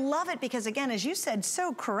 And I love it because, again, as you said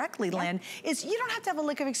so correctly, Lynn, is you don't have to have a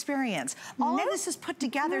lick of experience. All of this is put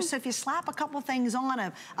together, so if you slap a couple things on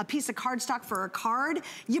a piece of cardstock for a card,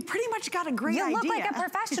 you pretty much got a great idea. You look like a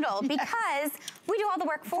professional because we do all the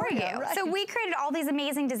work for you. Right. So we created all these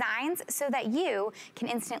amazing designs so that you can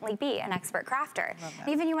instantly be an expert crafter.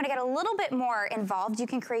 Even you want to get a little bit more involved, you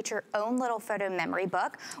can create your own little photo memory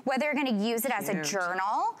book, whether you're going to use it as a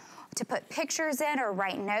journal, to put pictures in or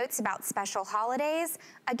write notes about special holidays.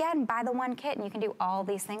 Again, buy the one kit and you can do all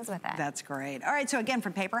these things with it. That's great. All right, so again,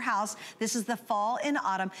 from Paper House, this is the fall and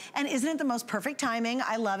autumn. And isn't it the most perfect timing?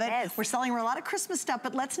 I love it. It is. We're selling a lot of Christmas stuff,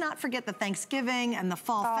 but let's not forget the Thanksgiving and the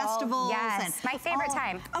fall festivals. Yes, and my favorite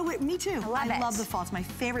time. Oh, wait, me too. I love the fall. It's my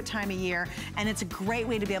favorite time of year. And it's a great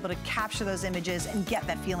way to be able to capture those images and get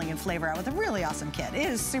that feeling and flavor out with a really awesome kit. It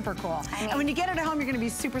is super cool. I mean, and when you get it at home, you're going to be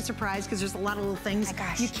super surprised because there's a lot of little things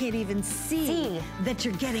you can't even see that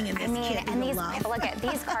you're getting in this kit. And these, look at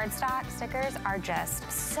these cardstock stickers are just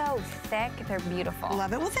so thick. They're beautiful.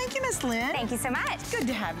 Love it. Well, thank you, Miss Lynn. Thank you so much. Good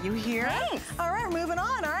to have you here. Thanks. All right, we're moving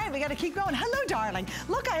on. All right, we got to keep going. Hello, darling.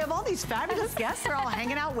 Look, I have all these fabulous guests. They're all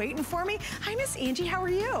hanging out waiting for me. Hi, Miss Angie. How are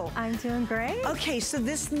you? I'm doing great. Okay, so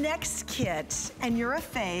this next kit, and you're a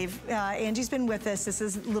fave. Angie's been with us. This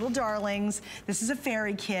is Little Darlings. This is a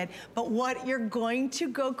fairy kit. But what you're going to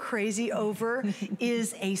go crazy over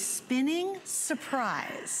is a spinning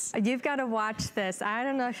surprise. You've got to watch this. I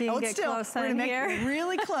don't know if you can get close on here.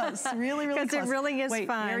 Really close, really close. Because it really is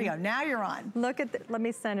fun. There you go. Now you're on. Look at, let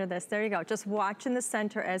me center this. There you go. Just watch in the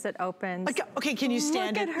center as it opens. Okay, can you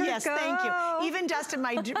stand it? Yes, thank you. Even Dustin,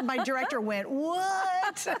 my director, went,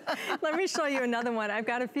 what? Let me show you another one. I've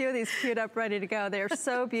got a few of these queued up, ready to go. They're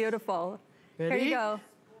so beautiful. Ready? Here you go.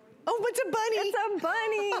 Oh, it's a bunny. It's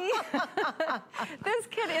a bunny. This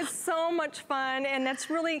kit is so much fun, and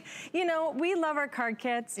that's really, you know, we love our card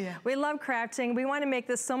kits. Yeah. We love crafting. We want to make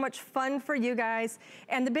this so much fun for you guys.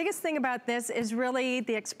 And the biggest thing about this is really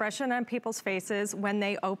the expression on people's faces when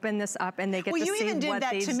they open this up and they get to see what these do. Well, you even did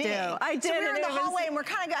that to me. I did. So we were in the hallway, and we're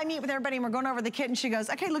kind of, I meet with everybody, and we're going over the kit, and she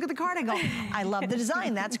goes, okay, look at the card. I go, I love the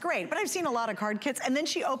design. That's great. But I've seen a lot of card kits, and then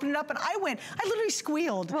she opened it up, and I literally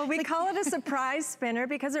squealed. Well, we call it a surprise spinner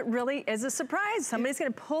because it really is a surprise. Somebody's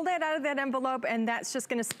going to pull that out of that envelope and that's just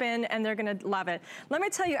going to spin and they're going to love it. Let me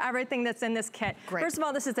tell you everything that's in this kit. Great. First of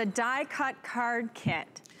all, this is a die cut card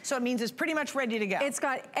kit. So it means it's pretty much ready to go. It's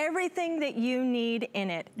got everything that you need in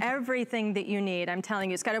it. Everything that you need, I'm telling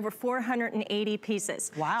you. It's got over 480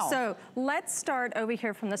 pieces. Wow. So let's start over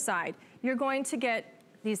here from the side. You're going to get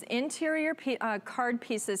these interior card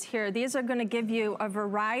pieces here. These are gonna give you a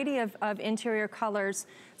variety of interior colors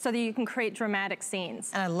so that you can create dramatic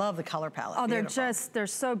scenes. And I love the color palette. Oh, they're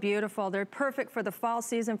so beautiful. They're perfect for the fall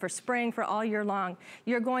season, for spring, for all year long.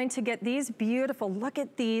 You're going to get these beautiful, look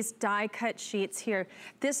at these die cut sheets here.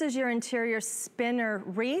 This is your interior spinner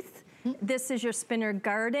wreath. This is your spinner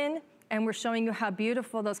garden. And we're showing you how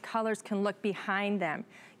beautiful those colors can look behind them.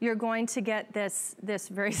 You're going to get this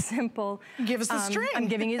very simple. Give us the string. I'm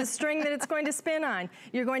giving you the string that it's going to spin on.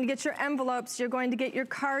 You're going to get your envelopes. You're going to get your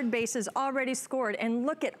card bases already scored. And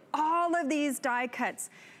look at all of these die cuts.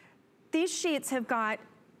 These sheets have got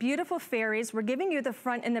beautiful fairies. We're giving you the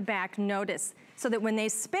front and the back notice so that when they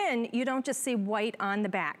spin, you don't just see white on the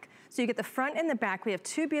back. So you get the front and the back. We have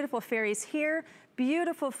two beautiful fairies here,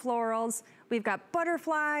 beautiful florals. We've got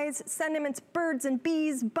butterflies, sentiments, birds and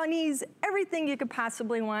bees, bunnies, everything you could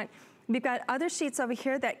possibly want. We've got other sheets over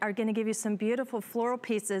here that are gonna give you some beautiful floral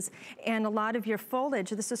pieces and a lot of your foliage.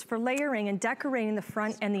 This is for layering and decorating the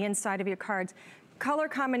front and the inside of your cards. Color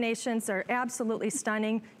combinations are absolutely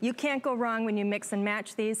stunning. You can't go wrong when you mix and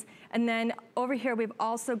match these. And then over here, we've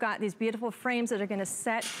also got these beautiful frames that are gonna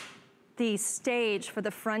set the stage for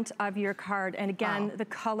the front of your card. And again, the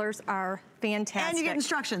colors are fantastic. And you get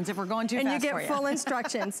instructions if we're going too fast for you. And you get full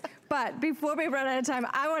instructions. But before we run out of time,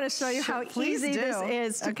 I want to show you how easy this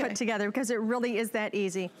is to put together, because it really is that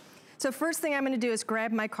easy. So first thing I'm going to do is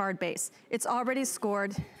grab my card base. It's already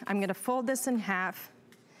scored. I'm going to fold this in half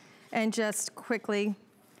and just quickly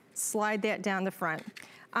slide that down the front.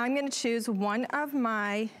 I'm going to choose one of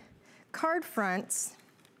my card fronts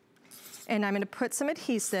and I'm going to put some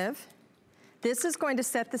adhesive. This is going to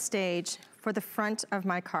set the stage for the front of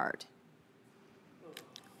my card.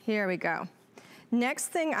 Here we go. Next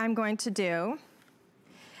thing I'm going to do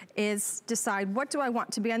is decide what do I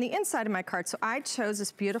want to be on the inside of my card. So I chose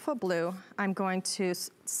this beautiful blue. I'm going to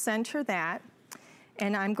center that,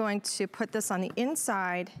 and I'm going to put this on the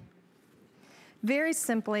inside very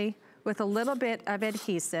simply with a little bit of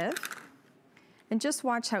adhesive. And just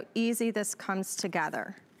watch how easy this comes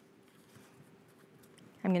together.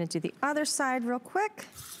 I'm gonna do the other side real quick.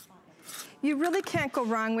 You really can't go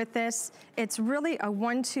wrong with this. It's really a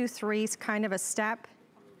 1, 2, 3 kind of a step.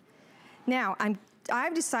 Now,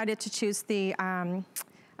 I've decided to choose the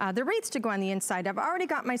wreaths to go on the inside. I've already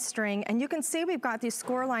got my string, and you can see we've got these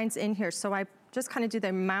score lines in here. So I just kind of do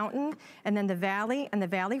the mountain and then the valley and the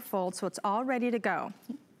valley fold, so it's all ready to go.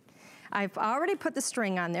 I've already put the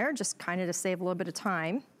string on there, just kind of to save a little bit of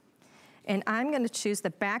time. And I'm gonna choose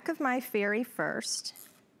the back of my fairy first.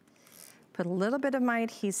 Put a little bit of my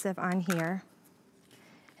adhesive on here.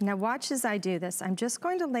 And now watch as I do this. I'm just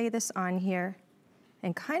going to lay this on here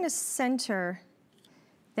and kind of center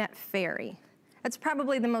that fairy. That's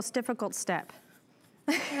probably the most difficult step.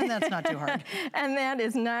 And that's not too hard. And that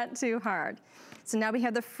is not too hard. So now we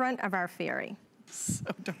have the front of our fairy. So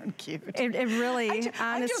darn cute. It really,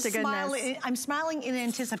 honest to goodness. I'm smiling in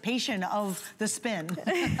anticipation of the spin.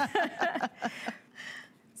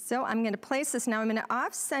 So I'm gonna place this, now I'm gonna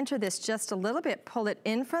off-center this just a little bit, pull it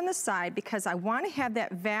in from the side because I wanna have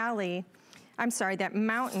that that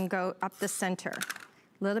mountain go up the center.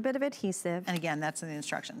 A little bit of adhesive. And again, that's in the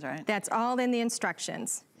instructions, right? That's all in the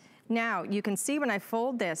instructions. Now, you can see when I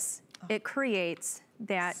fold this, it creates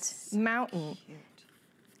that mountain. Cute.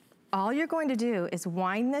 All you're going to do is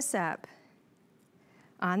wind this up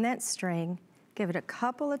on that string, give it a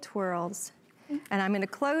couple of twirls, and I'm gonna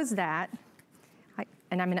close that,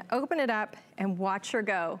 and I'm gonna open it up and watch her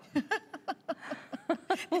go.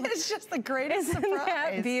 It's just the greatest surprise. Isn't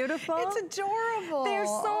that beautiful? It's adorable. They're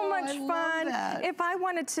so much fun. That. If I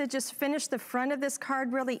wanted to just finish the front of this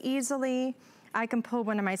card really easily, I can pull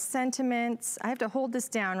one of my sentiments. I have to hold this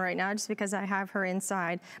down right now just because I have her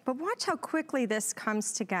inside. But watch how quickly this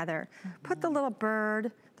comes together. Put the little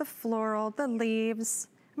bird, the floral, the leaves.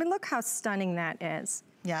 I mean, look how stunning that is.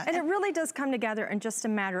 Yeah. And it really does come together in just a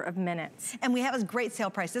matter of minutes. And we have a great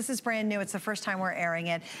sale price. This is brand new. It's the first time we're airing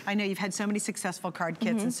it. I know you've had so many successful card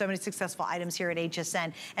kits and so many successful items here at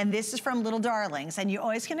HSN. And this is from Little Darlings. And you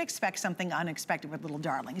always can expect something unexpected with Little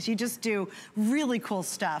Darlings. You just do really cool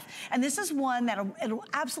stuff. And this is one that it'll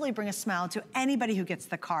absolutely bring a smile to anybody who gets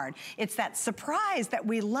the card. It's that surprise that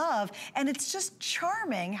we love. And it's just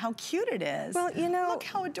charming how cute it is. Well, you know. Look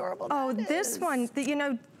how adorable that is. This one, you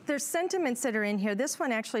know, there's sentiments that are in here. This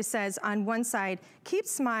one actually says on one side, keep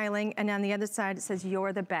smiling, and on the other side it says,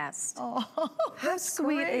 you're the best. Oh, how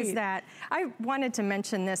sweet is that? I wanted to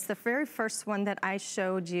mention this, the very first one that I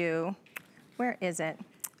showed you. Where is it?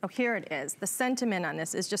 Oh, here it is. The sentiment on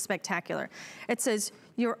this is just spectacular. It says,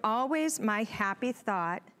 you're always my happy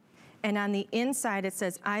thought. And on the inside, it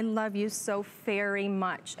says, I love you so very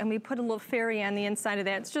much. And we put a little fairy on the inside of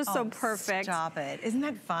that. It's just so perfect. Stop it. Isn't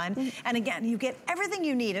that fun? And again, you get everything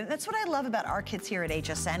you need. And that's what I love about our kits here at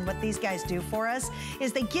HSN. What these guys do for us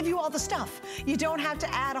is they give you all the stuff. You don't have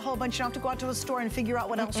to add a whole bunch. You don't have to go out to a store and figure out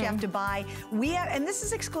what else you have to buy. We have, and this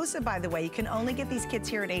is exclusive, by the way. You can only get these kits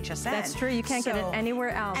here at HSN. That's true. You can't get it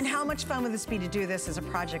anywhere else. And how much fun would this be to do this as a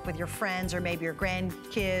project with your friends or maybe your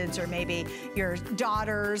grandkids or maybe your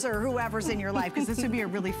daughters or whoever's in your life, because this would be a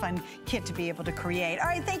really fun kit to be able to create. All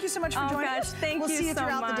right, thank you so much for joining us. Thank we'll you see you so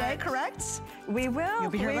throughout much. the day, correct? We will.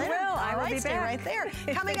 You'll be here later. We will. All right, be stay back. right there.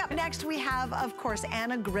 Coming up next, we have, of course,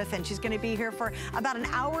 Anna Griffin. She's going to be here for about an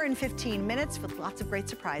hour and 15 minutes with lots of great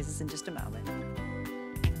surprises in just a moment.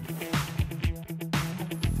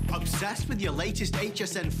 Obsessed with your latest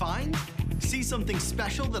HSN find? See something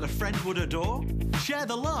special that a friend would adore? Share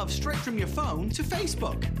the love straight from your phone to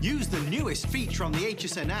Facebook. Use the newest feature on the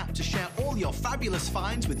HSN app to share all your fabulous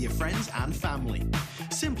finds with your friends and family.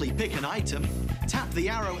 Simply pick an item, tap the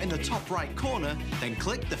arrow in the top right corner, then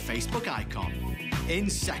click the Facebook icon. In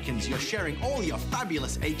seconds, you're sharing all your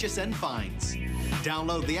fabulous HSN finds.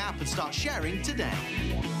 Download the app and start sharing today.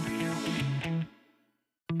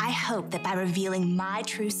 I hope that by revealing my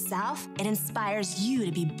true self, it inspires you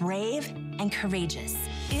to be brave and courageous.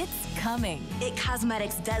 It's coming. IT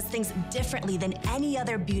Cosmetics does things differently than any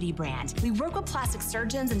other beauty brand. We work with plastic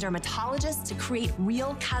surgeons and dermatologists to create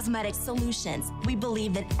real cosmetic solutions. We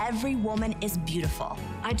believe that every woman is beautiful.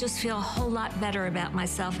 I just feel a whole lot better about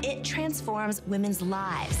myself. It transforms women's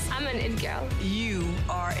lives. I'm an IT girl. You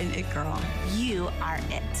are an IT girl. You are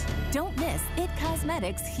it. Don't miss IT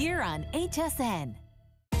Cosmetics here on HSN.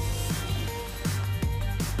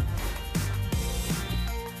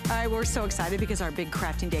 All right, we're so excited because our big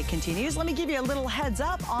crafting day continues. Let me give you a little heads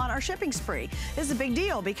up on our shipping spree. This is a big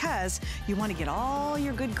deal because you want to get all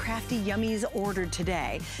your good crafty yummies ordered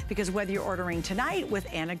today, because whether you're ordering tonight with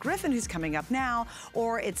Anna Griffin, who's coming up now,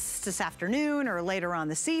 or it's this afternoon or later on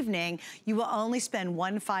this evening, you will only spend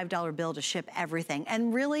one $5 bill to ship everything.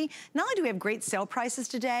 And really, not only do we have great sale prices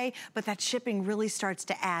today, but that shipping really starts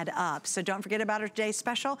to add up. So don't forget about our today's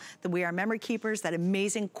special, the We Are Memory Keepers, that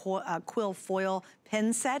amazing quill foil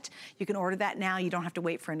pin set. You can order that now. You don't have to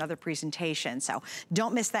wait for another presentation. So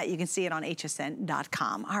don't miss that. You can see it on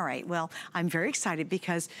hsn.com. All right, well, I'm very excited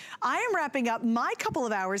because I am wrapping up my couple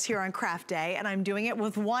of hours here on Craft Day, and I'm doing it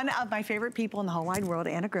with one of my favorite people in the whole wide world,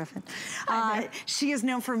 Anna Griffin. She is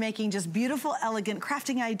known for making just beautiful, elegant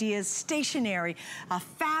crafting ideas, stationery,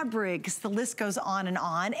 fabrics, the list goes on,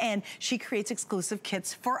 and she creates exclusive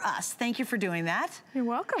kits for us. Thank you for doing that. You're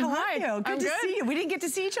welcome. How Hi. are you? Good to see you. We didn't get to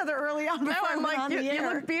see each other early on before I'm like, on the air.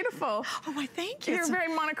 You look beautiful. Oh, my thank you. You're very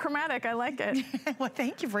monochromatic. I like it. Well,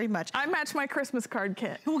 thank you very much. I match my Christmas card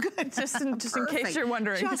kit. Well, good. Just in case you're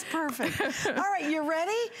wondering. Just perfect. All right, you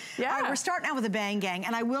ready? Yeah. All right, we're starting out with a bang, gang.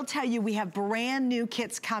 And I will tell you, we have brand new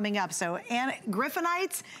kits coming up. So, Anna,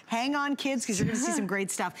 Griffinites, hang on, kids, because you're going to see some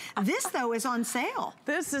great stuff. This, though, is on sale.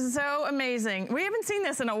 This is so amazing. We haven't seen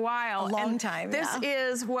this in a while. A long time, This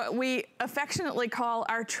is what we affectionately call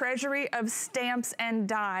our treasury of stamps and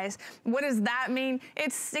dies. What does that mean?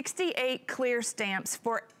 It's 68 clear stamps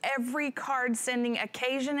for every card sending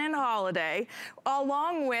occasion and holiday,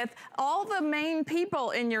 along with all the main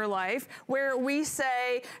people in your life, where we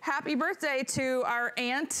say happy birthday to our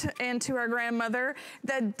aunt and to our grandmother.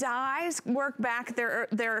 The dies work back. There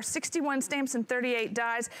are 61 stamps and 38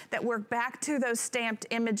 dies that work back to those stamped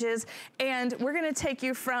images. And we're going to take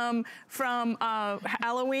you from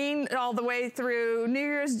Halloween all the way through New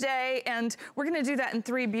Year's Day, and we're going to do that in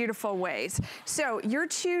 3 beautiful ways. So you're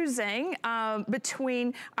choosing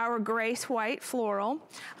between our Grace White Floral,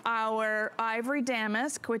 our Ivory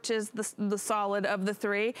Damask, which is the solid of the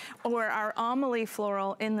 3, or our Amelie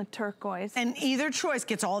Floral in the turquoise. And either choice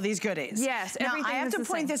gets all these goodies. Yes, now, everything I have is to the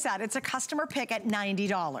point same. this out. It's a customer pick at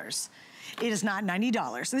 $90. It is not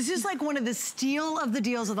 $90. This is like one of the steal of the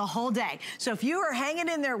deals of the whole day. So if you are hanging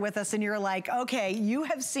in there with us and you're like, okay, you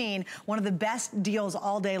have seen one of the best deals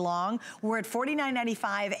all day long, we're at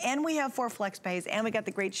 $49.95, and we have 4 flex pays, and we got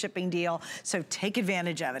the great shipping deal. So take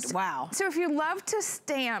advantage of it. Wow. So if you love to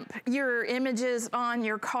stamp your images on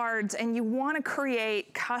your cards and you want to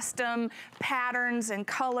create custom patterns and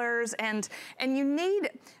colors, and you need,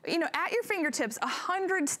 at your fingertips,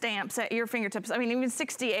 100 stamps at your fingertips. I mean, even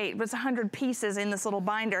 68 was 100 pieces in this little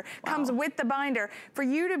binder. Wow. Comes with the binder for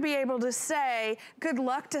you to be able to say good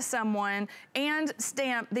luck to someone and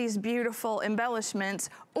stamp these beautiful embellishments,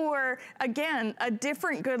 or again, a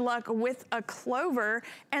different good luck with a clover.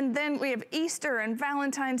 And then we have Easter and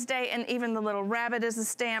Valentine's Day, and even the little rabbit is a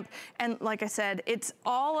stamp. And like I said, it's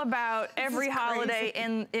all about every holiday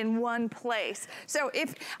in one place. So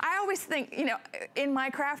if I always think, in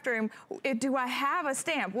my craft room, do I have a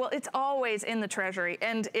stamp? Well, it's always in the treasury,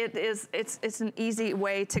 and it's an easy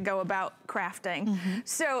way to go about crafting. Mm-hmm.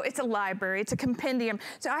 So it's a library, it's a compendium.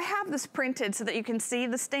 So I have this printed so that you can see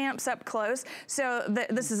the stamps up close. So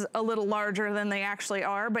the this is a little larger than they actually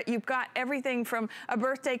are, but you've got everything from a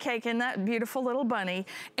birthday cake in that beautiful little bunny.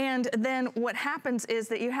 And then what happens is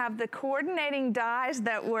that you have the coordinating dies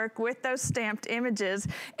that work with those stamped images,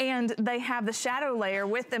 and they have the shadow layer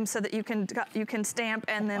with them so that you can stamp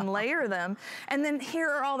and then layer them. And then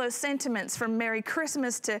here are all those sentiments from Merry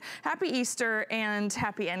Christmas to Happy Easter and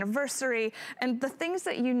Happy Anniversary, and the things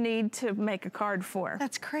that you need to make a card for.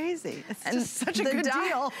 That's crazy. It's just such a good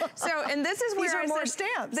deal. So, and this is where I more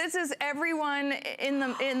stamps. This is everyone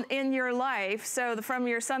in your life. So from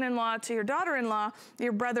your son-in-law to your daughter-in-law,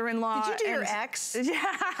 your brother-in-law. Did you do your ex? Yeah.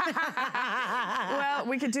 Well,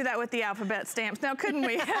 we could do that with the alphabet stamps now, couldn't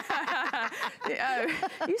we? You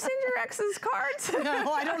send your ex's cards?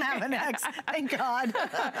 No, I don't have an ex. Thank God.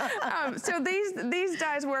 So these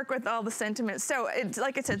dies work with all the sentiments. So it's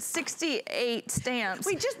like I said, 68 stamps.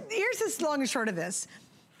 Here's the long and short of this.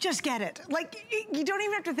 Just get it. Like, you don't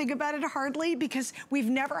even have to think about it hardly, because we've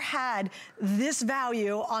never had this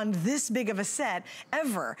value on this big of a set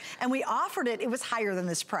ever. And we offered it was higher than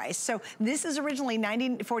this price. So this is originally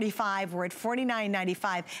 $90.45. We're at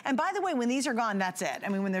 $49.95. And by the way, when these are gone, that's it. I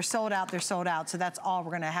mean, when they're sold out, they're sold out. So that's all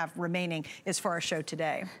we're gonna have remaining is for our show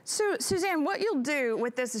today. So Suzanne, what you'll do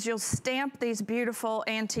with this is you'll stamp these beautiful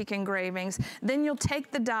antique engravings. Then you'll take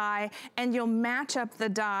the die and you'll match up the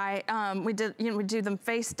die. We do them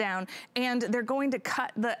face down, and they're going to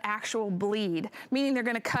cut the actual bleed, meaning they're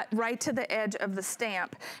going to cut right to the edge of the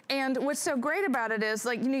stamp. And what's so great about it is,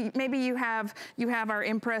 like, maybe you have our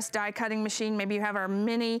Impress die cutting machine, maybe you have our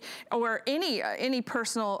Mini, or any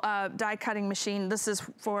personal die cutting machine. This is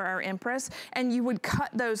for our Impress, and you would cut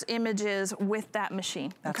those images with that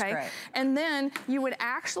machine. That's okay, great. And then you would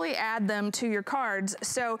actually add them to your cards.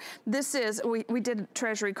 So this is we did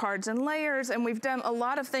treasury cards and layers, and we've done a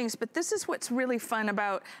lot of things, but this is what's really fun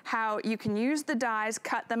about how you can use the dies,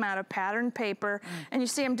 cut them out of patterned paper. And you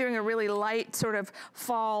see I'm doing a really light sort of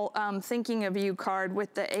fall thinking of you card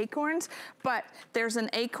with the acorns, but there's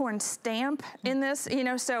an acorn stamp in this,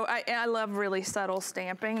 so I love really subtle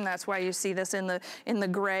stamping, and that's why you see this in the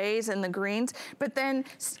grays and the greens. But then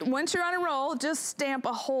once you're on a roll, just stamp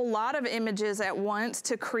a whole lot of images at once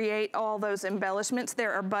to create all those embellishments.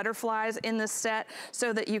 There are butterflies in this set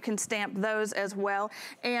so that you can stamp those as well.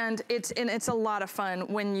 And it's a lot of fun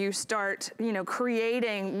when you start,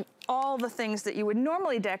 creating all the things that you would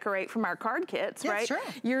normally decorate from our card kits, right? Sure.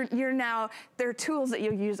 You're now, they're tools that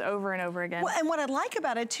you'll use over and over again. Well, and what I like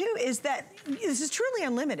about it too is that this is truly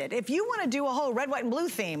unlimited. If you want to do a whole red, white, and blue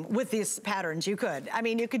theme with these patterns, you could. I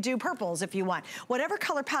mean, you could do purples if you want. Whatever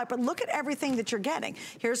color palette, but look at everything that you're getting.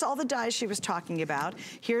 Here's all the dies she was talking about.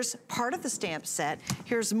 Here's part of the stamp set.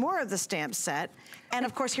 Here's more of the stamp set. And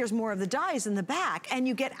of course, here's more of the dies in the back. And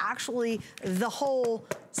you get actually the whole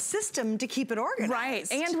system to keep it organized.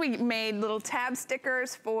 Right, and we made little tab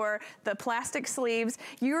stickers for the plastic sleeves.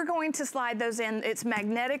 You're going to slide those in. It's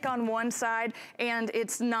magnetic on one side and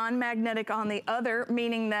it's non-magnetic on the other,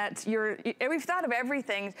 meaning that we've thought of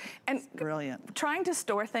everything. And it's brilliant. Trying to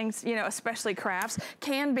store things, especially crafts,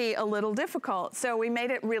 can be a little difficult. So we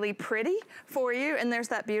made it really pretty for you, and there's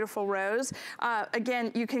that beautiful rose.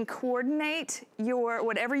 Again, you can coordinate your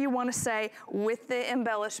whatever you want to say with the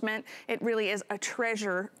embellishment. It really is a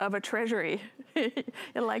treasure of a treasury. You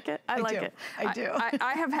like it? I like it. I do.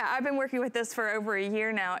 I've been working with this for over a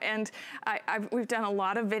year now, and we've done a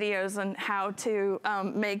lot of videos on how to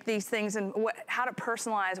make these things and how to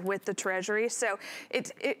personalize with the treasury. So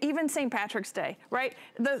even St. Patrick's Day, right?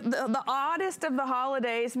 The oddest of the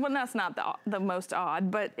holidays. Well, that's not the most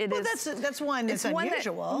odd, but it is. That's one that's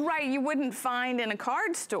unusual. Right, you wouldn't find in a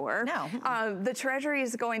card store. No. The treasury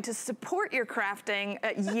is going to support your crafting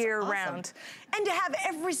year round. And to have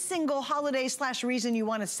every single holiday / reason you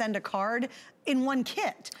want to send a card in one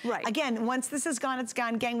kit. Right. Again, once this is gone, it's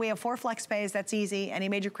gone. Gang, we have 4 flex pays. That's easy. Any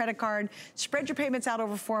major credit card. Spread your payments out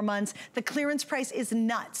over 4 months. The clearance price is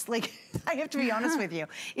nuts. Like, I have to be honest with you.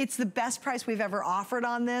 It's the best price we've ever offered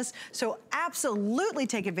on this. So absolutely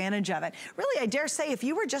take advantage of it. Really, I dare say, if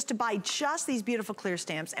you were just to buy just these beautiful clear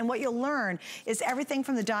stamps, and what you'll learn is everything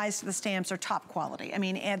from the dies to the stamps are top quality. I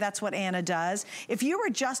mean, and that's what Anna does. If you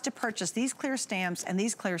were just to purchase these clear stamps and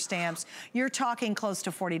these clear stamps, you're talking close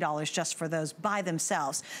to $40 just for those by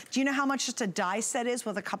themselves. Do you know how much just a die set is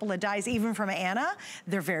with a couple of dies, even from Anna?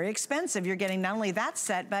 They're very expensive. You're getting not only that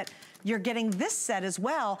set, but you're getting this set as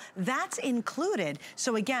well. That's included.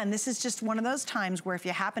 So again, this is just one of those times where if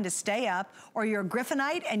you happen to stay up, or you're a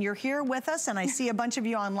Griffinite and you're here with us, and I see a bunch of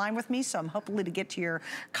you online with me, so I'm hopefully to get to your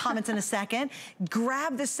comments in a second,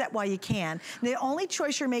 grab this set while you can. The only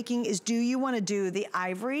choice you're making is, do you want to do the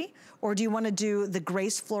ivory, or do you want to do the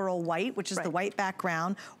Grace Floral White, which is the white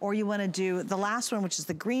background, or you want to do to the last one, which is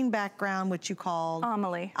the green background, which you call?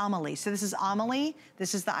 Amelie. Amelie. So this is Amelie,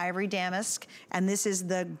 this is the ivory damask, and this is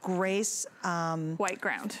the Grace white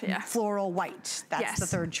ground, yeah. Floral white. That's the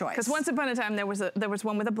third choice. Because once upon a time there was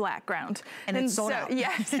one with a black ground. And it's sold out.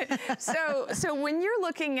 Yes. so when you're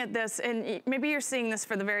looking at this, and maybe you're seeing this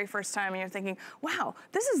for the very first time and you're thinking, wow,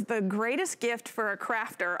 this is the greatest gift for a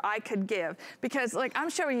crafter I could give. Because like I'm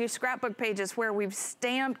showing you scrapbook pages where we've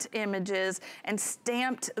stamped images and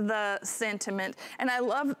stamped the sentiment. And I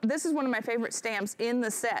love, this is one of my favorite stamps in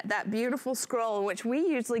the set, that beautiful scroll, which we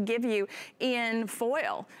usually give you in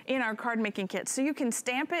foil in our card making kit. So you can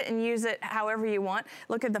stamp it and use it however you want.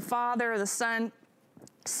 Look at the father, the son.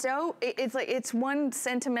 So it's like, it's one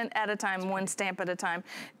sentiment at a time, one stamp at a time.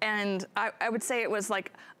 And I would say it was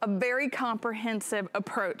like a very comprehensive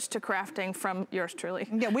approach to crafting from yours truly.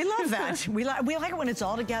 Yeah, we love that. we like it when it's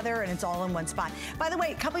all together and it's all in one spot. By the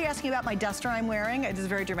way, a couple of you asking about my duster I'm wearing. It is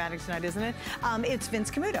very dramatic tonight, isn't it? It's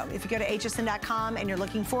Vince Camuto. If you go to hsn.com and you're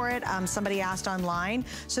looking for it, somebody asked online.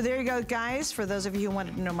 So there you go, guys. For those of you who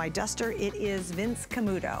wanted to know my duster, it is Vince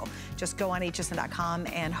Camuto. Just go on hsn.com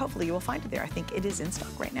and hopefully you will find it there. I think it is in stock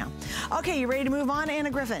right now. Okay, you ready to move on, Anna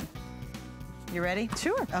Griffin? You ready?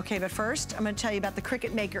 Sure. Okay, but first, I'm gonna tell you about the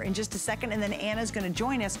Cricut Maker in just a second, and then Anna's gonna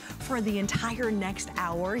join us for the entire next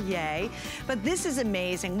hour, yay. But this is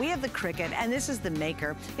amazing. We have the Cricut, and this is the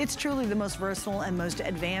Maker. It's truly the most versatile and most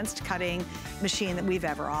advanced cutting machine that we've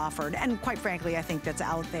ever offered, and quite frankly, I think that's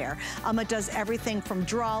out there. It does everything from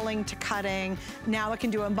drawing to cutting. Now it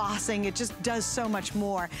can do embossing. It just does so much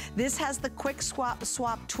more. This has the quick swap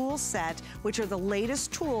tool set, which are the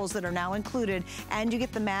latest tools that are now included, and you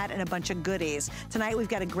get the mat and a bunch of goodies. Tonight we've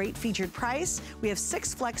got a great featured price. We have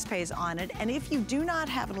 6 flex pays on it, and if you do not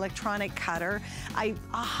have an electronic cutter, I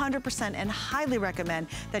 100% and highly recommend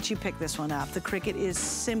that you pick this one up. The Cricut is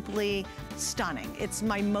simply stunning. It's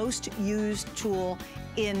my most used tool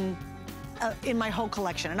in my whole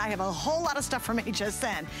collection, and I have a whole lot of stuff from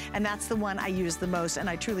HSN, and that's the one I use the most, and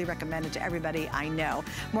I truly recommend it to everybody I know.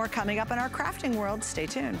 More coming up in our crafting world. Stay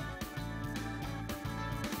tuned.